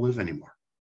don't want to live anymore.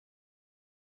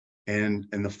 And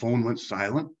the phone went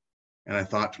silent. And I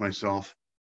thought to myself,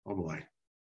 oh boy,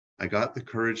 I got the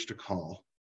courage to call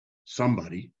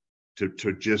somebody to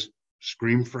just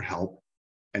scream for help.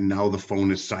 And now the phone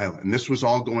is silent. And this was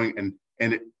all going, and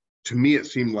it, to me, it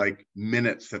seemed like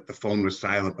minutes that the phone was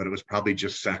silent, but it was probably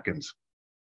just seconds.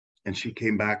 And she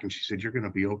came back and she said, you're going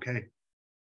to be okay. I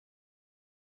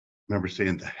remember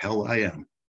saying, the hell I am.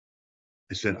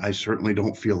 I said, I certainly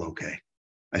don't feel okay.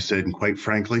 I said, and quite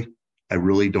frankly, I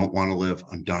really don't want to live.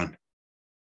 I'm done.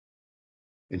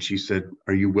 And she said,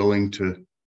 are you willing to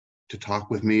talk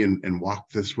with me and walk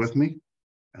this with me?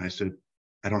 And I said,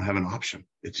 I don't have an option.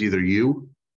 It's either you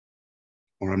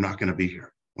or I'm not going to be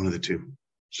here. One of the two.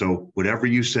 So whatever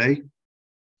you say,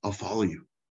 I'll follow you.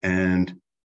 And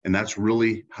that's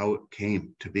really how it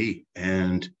came to be.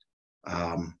 And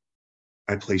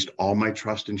I placed all my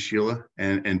trust in Sheila.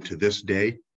 And to this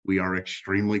day, we are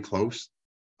extremely close.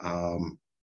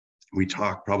 We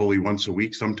talk probably once a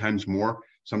week, sometimes more.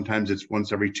 Sometimes it's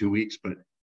once every 2 weeks, but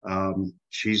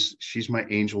she's my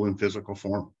angel in physical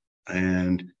form,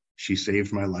 and she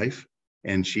saved my life,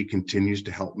 and she continues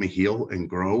to help me heal and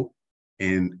grow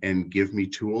and give me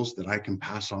tools that I can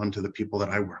pass on to the people that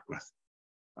I work with.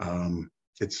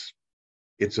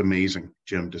 It's amazing,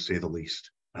 Jim, to say the least.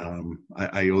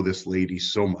 I owe this lady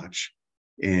so much,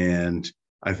 and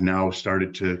I've now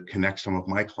started to connect some of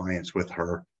my clients with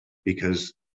her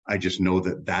because I just know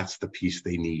that that's the piece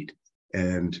they need.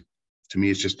 And to me,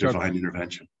 it's just divine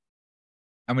intervention.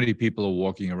 How many people are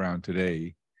walking around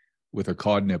today with a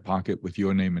card in their pocket with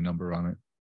your name and number on it?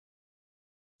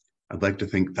 I'd like to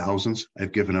think thousands.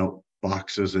 I've given out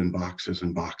boxes and boxes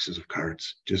and boxes of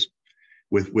cards, just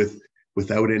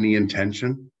without any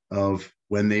intention of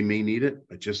when they may need it.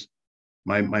 But just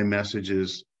my message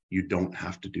is, you don't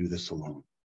have to do this alone.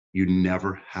 You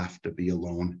never have to be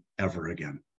alone ever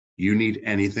again. You need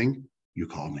anything, you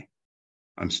call me.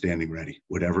 I'm standing ready.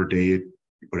 Whatever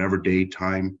day,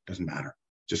 time, doesn't matter.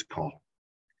 Just call.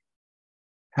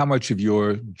 How much of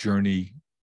your journey,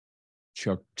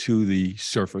 Chuck, to the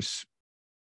surface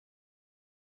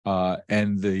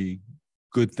and the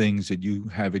good things that you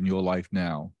have in your life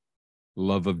now,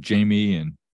 love of Jamie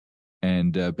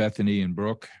and Bethany and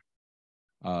Brooke,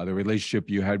 the relationship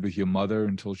you had with your mother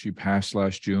until she passed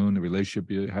last June, the relationship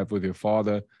you have with your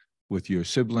father, with your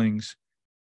siblings,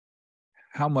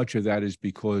 how much of that is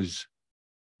because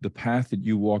the path that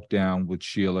you walked down with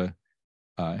Sheila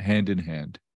hand in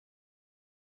hand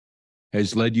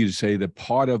has led you to say that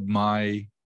part of my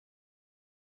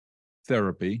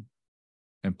therapy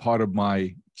and part of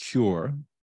my cure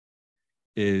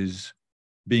is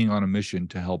being on a mission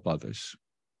to help others?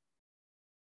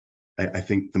 I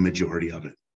think the majority of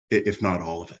it, if not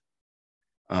all of it.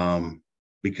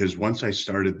 Because once I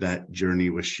started that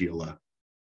journey with Sheila,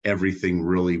 everything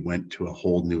really went to a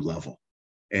whole new level.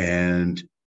 And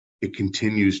it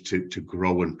continues to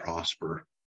grow and prosper.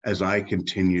 As I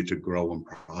continue to grow and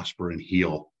prosper and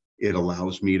heal, it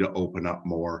allows me to open up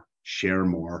more, share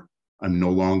more. I'm no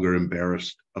longer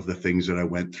embarrassed of the things that I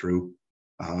went through.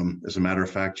 As a matter of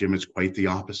fact, Jim, it's quite the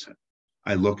opposite.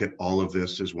 I look at all of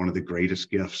this as one of the greatest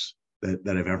gifts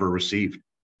that I've ever received.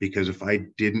 Because if I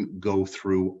didn't go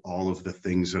through all of the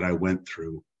things that I went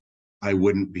through, I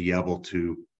wouldn't be able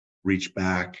to reach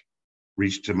back,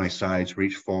 reach to my sides,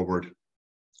 reach forward,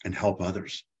 and help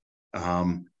others.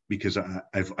 Because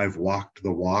I've walked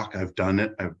the walk, I've done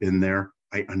it, I've been there,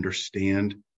 I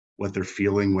understand what they're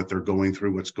feeling, what they're going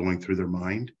through, what's going through their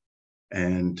mind.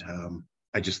 And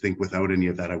I just think without any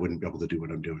of that, I wouldn't be able to do what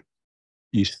I'm doing.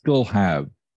 You still have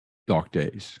dark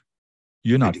days.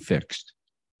 You're not fixed.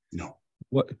 No.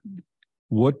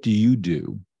 What do you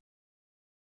do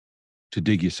to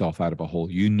dig yourself out of a hole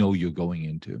you know you're going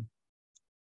into?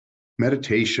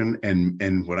 Meditation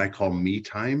and what I call me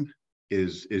time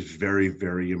is very,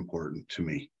 very important to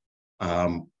me.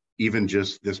 Even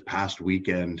just this past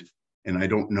weekend, and I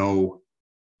don't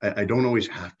always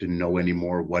have to know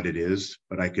anymore what it is,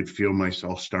 but I could feel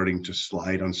myself starting to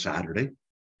slide on Saturday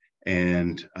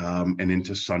and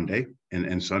into Sunday.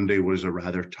 And Sunday was a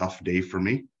rather tough day for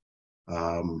me.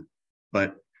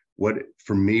 But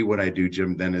what I do,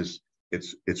 Jim, then is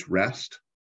it's rest,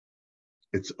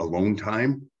 it's alone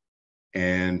time,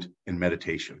 and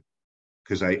meditation.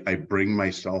 Because I bring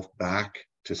myself back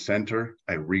to center,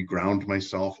 I reground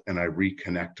myself, and I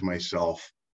reconnect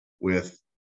myself with,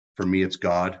 For me, it's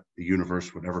God, the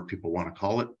universe, whatever people want to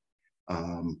call it.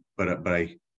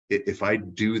 If I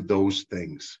do those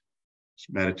things,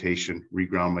 meditation,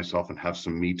 reground myself, and have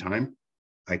some me time,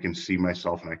 I can see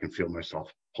myself and I can feel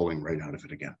myself pulling right out of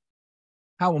it again.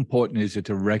 How important is it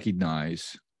to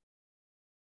recognize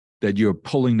that you're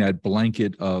pulling that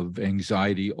blanket of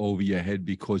anxiety over your head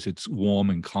because it's warm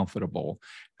and comfortable?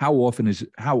 How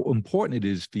important it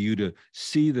is for you to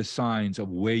see the signs of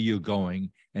where you're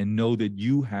going and know that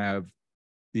you have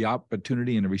the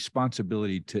opportunity and the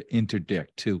responsibility to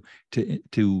interdict,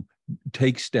 to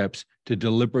take steps to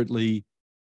deliberately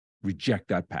reject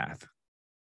that path.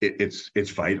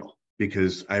 It's vital,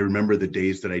 because I remember the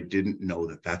days that I didn't know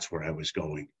that that's where I was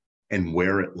going and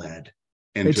where it led.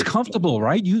 And it's comfortable,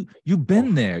 right? You've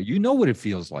been there. You know what it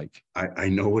feels like. I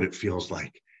know what it feels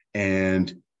like.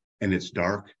 And it's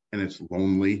dark and it's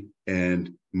lonely, and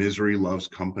misery loves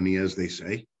company, as they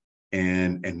say.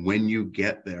 And when you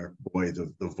get there, boy,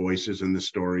 the voices and the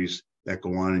stories that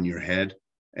go on in your head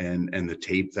and the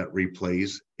tape that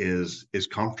replays is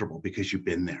comfortable because you've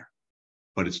been there.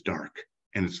 But it's dark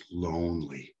and it's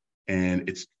lonely. And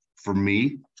it's, for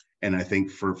me, and I think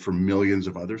for millions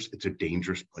of others, it's a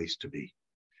dangerous place to be.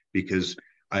 Because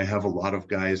I have a lot of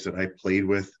guys that I played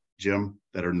with, Jim,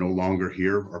 that are no longer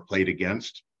here, or played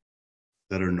against,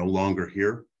 that are no longer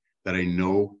here, that I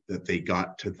know that they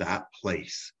got to that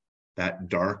place, that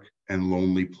dark and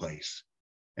lonely place,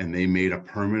 and they made a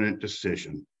permanent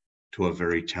decision to a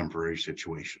very temporary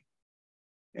situation.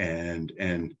 And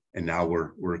now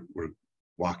we're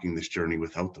walking this journey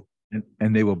without them.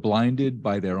 And they were blinded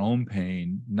by their own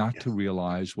pain, not to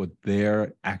realize what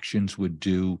their actions would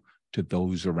do to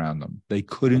those around them. They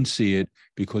couldn't see it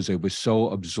because they were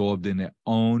so absorbed in their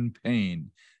own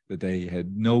pain that they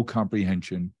had no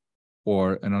comprehension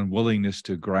or an unwillingness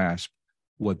to grasp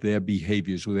what their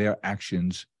behaviors or their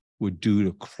actions would do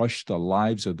to crush the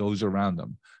lives of those around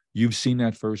them. You've seen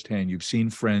that firsthand. You've seen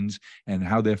friends and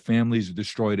how their families are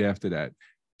destroyed after that.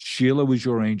 Sheila was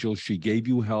your angel. She gave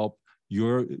you help.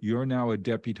 You're now a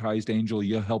deputized angel.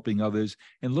 You're helping others.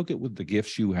 And look at what the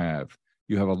gifts you have.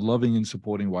 You have a loving and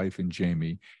supporting wife in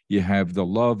Jamie. You have the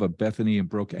love of Bethany and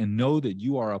Brooke, and know that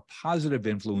you are a positive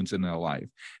influence in their life.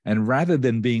 And rather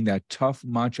than being that tough,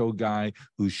 macho guy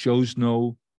who shows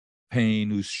no pain,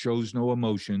 who shows no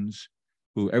emotions,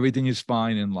 who everything is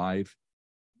fine in life,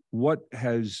 what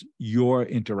has your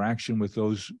interaction with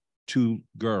those two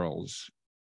girls,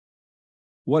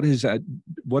 what is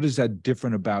that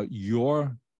different about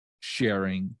your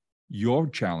sharing your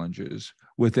challenges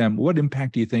with them? What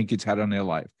impact do you think it's had on their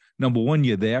life? Number one,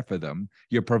 you're there for them.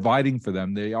 You're providing for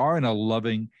them. They are in a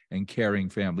loving and caring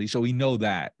family. So we know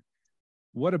that.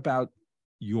 What about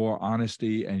your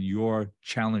honesty and your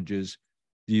challenges?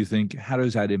 Do you think, how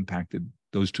does that impacted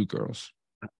those two girls?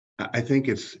 I think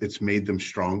it's made them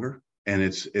stronger, and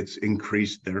it's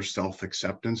increased their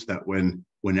self-acceptance that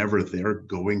whenever they're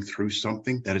going through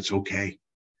something, that it's okay.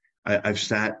 I've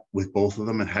sat with both of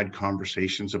them and had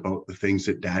conversations about the things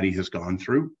that Daddy has gone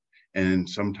through, and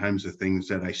sometimes the things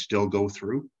that I still go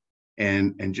through,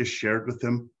 and just shared with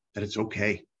them that it's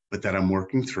okay, but that I'm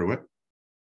working through it.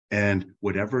 And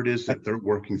whatever it is that they're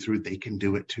working through, they can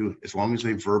do it too. As long as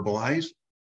they verbalize,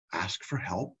 ask for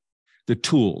help. The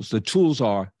tools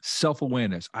are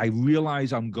self-awareness. I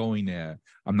realize I'm going there.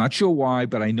 I'm not sure why,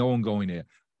 but I know I'm going there.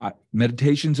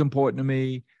 Meditation's important to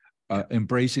me.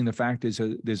 Embracing the fact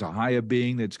there's a higher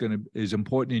being is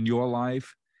important in your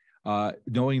life.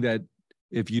 Knowing that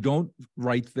if you don't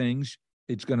write things,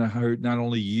 it's going to hurt not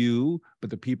only you, but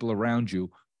the people around you.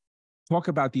 Talk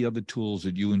about the other tools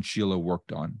that you and Sheila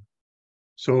worked on.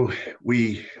 So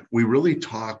we really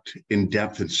talked in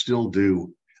depth, and still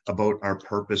do, about our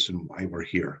purpose and why we're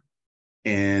here,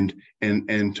 and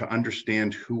to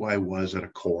understand who I was at a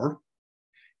core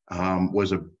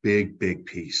was a big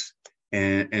piece,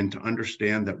 and to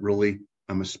understand that really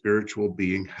I'm a spiritual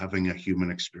being having a human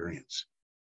experience,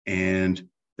 and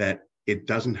that it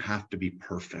doesn't have to be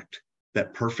perfect.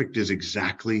 That perfect is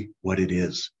exactly what it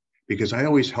is, because I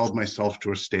always held myself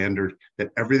to a standard that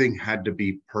everything had to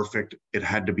be perfect. It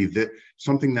had to be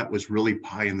something that was really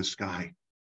pie in the sky.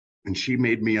 And she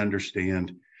made me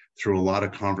understand through a lot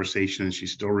of conversation, and she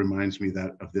still reminds me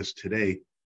of this today,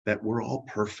 that we're all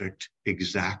perfect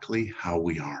exactly how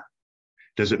we are.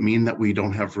 Does it mean that we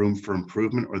don't have room for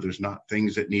improvement, or there's not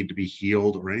things that need to be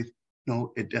healed or anything?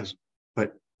 No, it doesn't.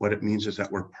 But what it means is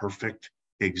that we're perfect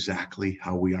exactly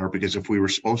how we are, because if we were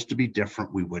supposed to be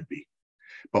different, we would be.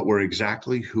 But we're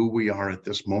exactly who we are at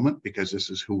this moment, because this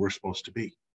is who we're supposed to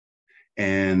be.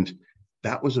 And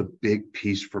that was a big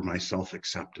piece for my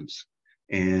self-acceptance,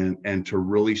 and to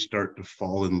really start to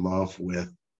fall in love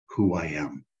with who I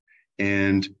am.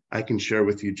 And I can share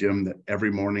with you, Jim, that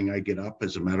every morning I get up,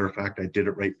 as a matter of fact, I did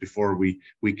it right before we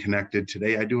connected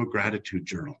today. I do a gratitude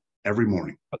journal every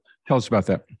morning. Tell us about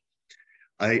that.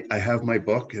 I have my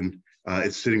book, and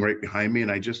it's sitting right behind me.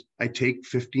 And I take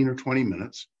 15 or 20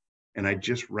 minutes and I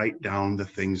just write down the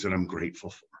things that I'm grateful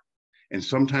for. And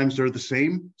sometimes they're the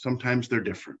same, sometimes they're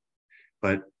different.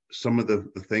 But some of the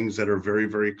things that are very,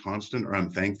 very constant are I'm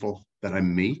thankful that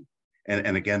I'm me.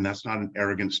 And again, that's not an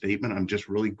arrogant statement. I'm just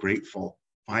really grateful.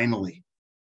 Finally,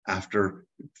 after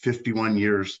 51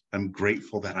 years, I'm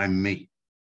grateful that I'm me.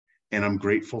 And I'm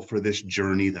grateful for this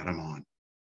journey that I'm on,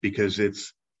 because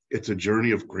it's a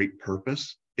journey of great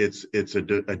purpose. It's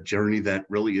a journey that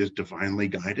really is divinely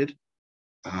guided.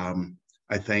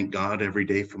 I thank God every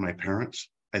day for my parents.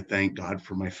 I thank God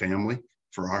for my family,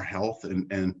 for our health,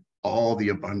 and all the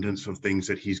abundance of things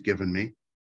that He's given me.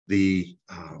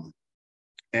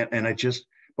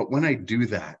 But when I do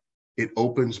that, it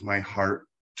opens my heart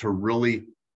to really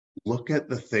look at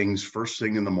the things first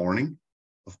thing in the morning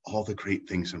of all the great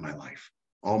things in my life,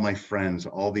 all my friends,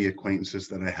 all the acquaintances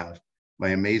that I have, my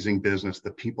amazing business,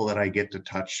 the people that I get to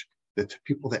touch, the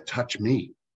people that touch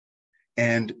me.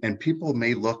 And people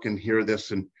may look and hear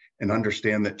this and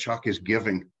understand that Chuck is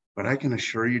giving, but I can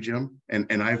assure you, Jim,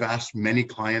 and I've asked many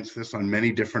clients this on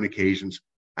many different occasions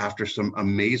after some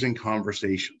amazing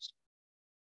conversations.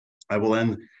 I will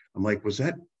end, I'm like, was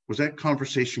that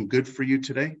conversation good for you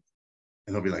today?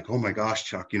 And they'll be like, oh my gosh,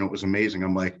 Chuck, it was amazing.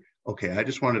 I'm like, okay, I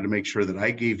just wanted to make sure that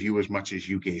I gave you as much as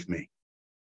you gave me,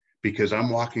 because I'm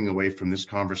walking away from this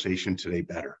conversation today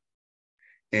better.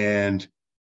 And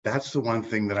that's the one of the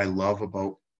things that I love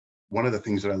about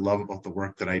the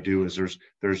work that I do is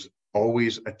there's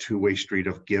always a two-way street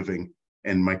of giving,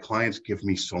 and my clients give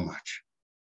me so much.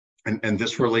 And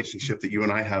this relationship that you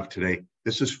and I have today,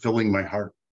 this is filling my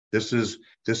heart. This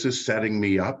is setting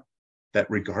me up that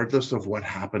regardless of what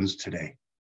happens today,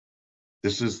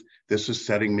 this is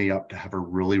setting me up to have a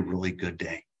really, really good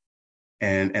day.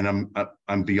 And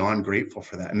I'm beyond grateful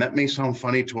for that. And that may sound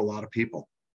funny to a lot of people,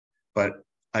 but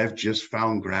I've just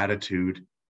found gratitude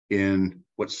in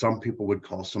what some people would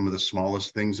call some of the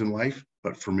smallest things in life,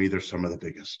 but for me, they're some of the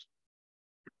biggest.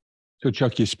 So,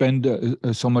 Chuck, you spend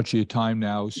so much of your time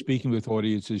now speaking with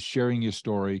audiences, sharing your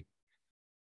story.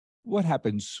 What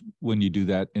happens when you do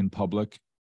that in public?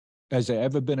 Has there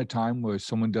ever been a time where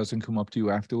someone doesn't come up to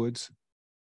you afterwards?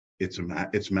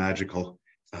 It's magical.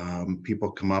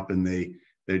 People come up and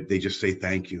they just say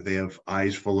thank you. They have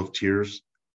eyes full of tears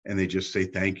and they just say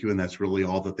thank you. And that's really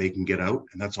all that they can get out.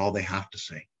 And that's all they have to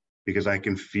say, because I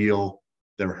can feel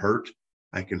their hurt.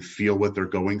 I can feel what they're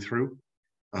going through.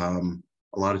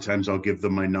 A lot of times I'll give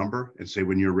them my number and say,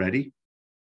 when you're ready,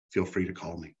 feel free to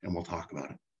call me and we'll talk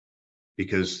about it.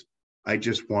 Because I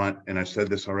just want, and I've said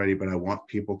this already, but I want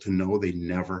people to know they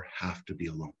never have to be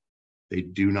alone. They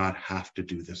do not have to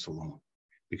do this alone.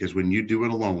 Because when you do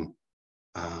it alone,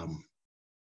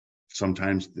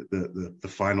 sometimes the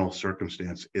final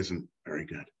circumstance isn't very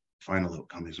good. Final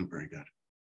outcome isn't very good.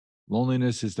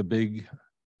 Loneliness is the big,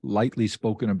 lightly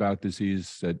spoken about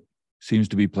disease that seems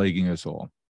to be plaguing us all.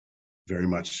 Very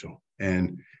much so.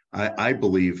 And I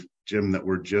believe, Jim, that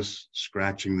we're just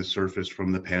scratching the surface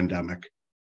from the pandemic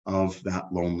of that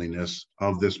loneliness,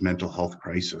 of this mental health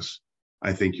crisis.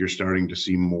 I think you're starting to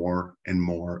see more and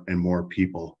more and more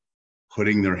people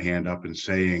putting their hand up and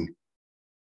saying,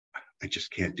 I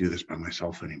just can't do this by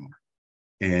myself anymore.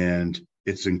 And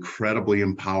it's incredibly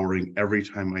empowering every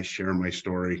time I share my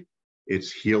story.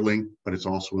 It's healing, but it's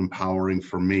also empowering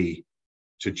for me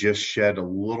to just shed a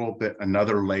little bit,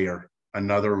 another layer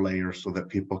so that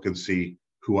people can see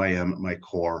who I am at my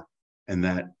core. And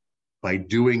that by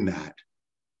doing that,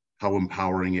 how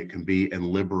empowering it can be and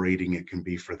liberating it can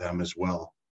be for them as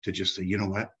well, to just say, you know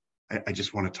what, I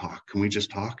just want to talk. Can we just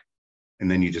talk? And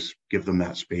then you just give them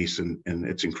that space, and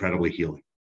it's incredibly healing.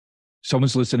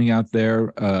 Someone's listening out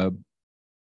there,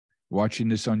 watching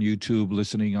this on YouTube,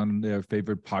 listening on their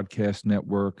favorite podcast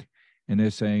network, and they're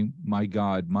saying, my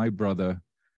God, my brother,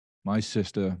 my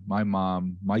sister, my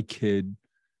mom, my kid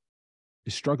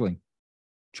is struggling.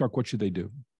 Chuck, what should they do?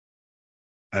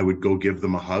 I would go give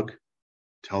them a hug,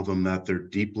 tell them that they're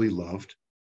deeply loved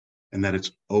and that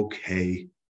it's okay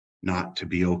not to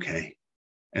be okay,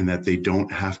 and that they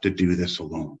don't have to do this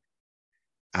alone.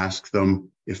 Ask them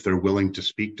if they're willing to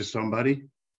speak to somebody,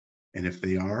 and if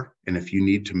they are, and if you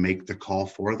need to make the call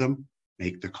for them,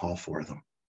 make the call for them.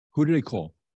 Who do they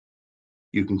call?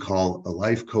 You can call a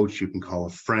life coach, you can call a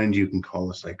friend, you can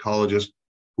call a psychologist,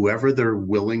 whoever they're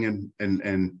willing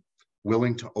and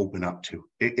willing to open up to.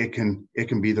 It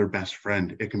can be their best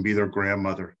friend, it can be their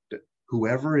grandmother,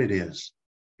 whoever it is,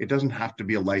 It doesn't have to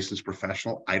be a licensed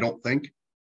professional, I don't think.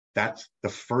 That's the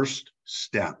first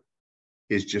step,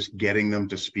 is just getting them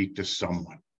to speak to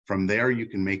someone. From there, you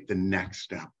can make the next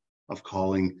step of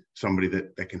calling somebody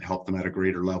that can help them at a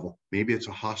greater level. Maybe it's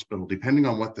a hospital, depending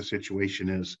on what the situation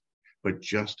is, but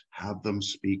just have them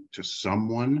speak to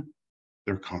someone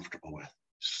they're comfortable with,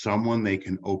 someone they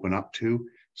can open up to,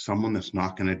 someone that's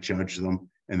not going to judge them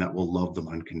and that will love them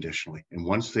unconditionally. And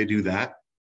once they do that,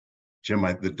 Jim,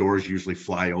 the doors usually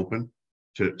fly open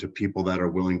to people that are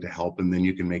willing to help, and then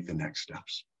you can make the next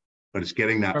steps. But it's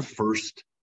getting that first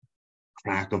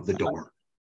crack of the door.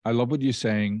 I love what you're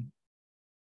saying,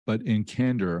 but in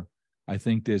candor, I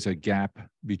think there's a gap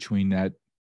between that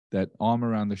arm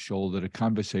around the shoulder, the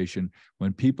conversation.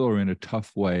 When people are in a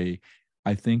tough way,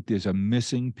 I think there's a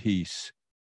missing piece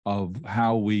of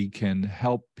how we can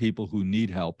help people who need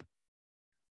help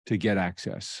to get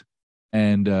access.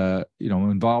 And,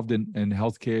 involved in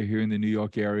healthcare here in the New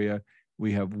York area,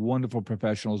 we have wonderful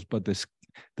professionals, but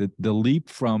the leap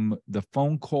from the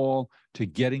phone call to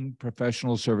getting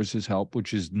professional services help,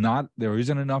 which there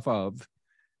isn't enough of,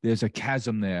 there's a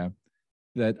chasm there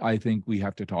that I think we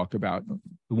have to talk about.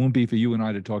 It won't be for you and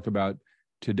I to talk about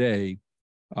today,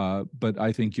 but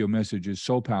I think your message is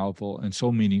so powerful and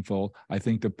so meaningful. I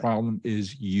think the problem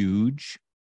is huge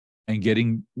and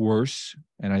getting worse.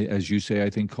 And as you say, I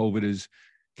think COVID has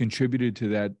contributed to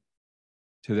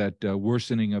that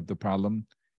worsening of the problem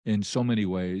in so many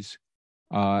ways.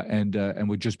 And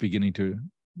we're just beginning to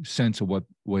sense of what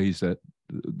ways that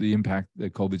the impact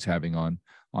that COVID's having on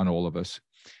all of us.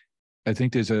 I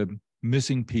think there's a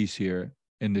missing piece here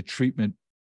in the treatment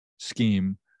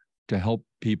scheme to help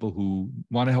people who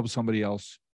want to help somebody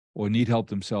else or need help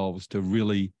themselves to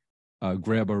really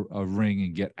grab a ring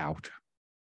and get out.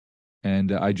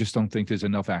 And I just don't think there's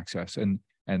enough access, and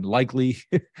likely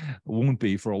won't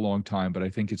be for a long time, but I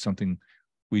think it's something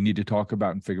we need to talk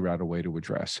about and figure out a way to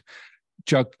address.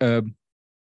 Chuck,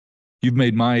 you've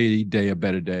made my day a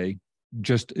better day.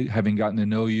 Just having gotten to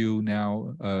know you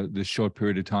now, this short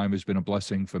period of time has been a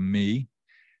blessing for me.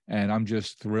 And I'm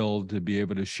just thrilled to be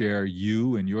able to share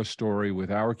you and your story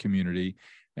with our community.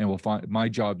 And my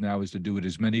job now is to do it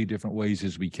as many different ways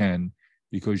as we can,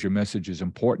 because your message is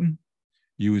important.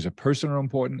 You as a person are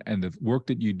important, and the work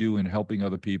that you do in helping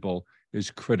other people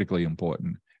is critically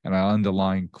important. And I'll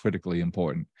underline critically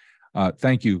important.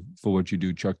 Thank you for what you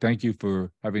do, Chuck. Thank you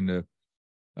for having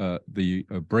the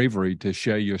bravery to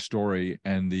share your story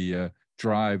and the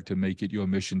drive to make it your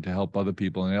mission to help other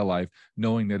people in their life,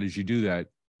 knowing that as you do that,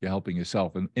 you're helping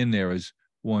yourself. And in there is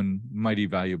one mighty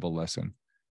valuable lesson.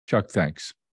 Chuck,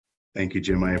 thanks. Thank you,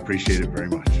 Jim. I appreciate it very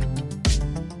much.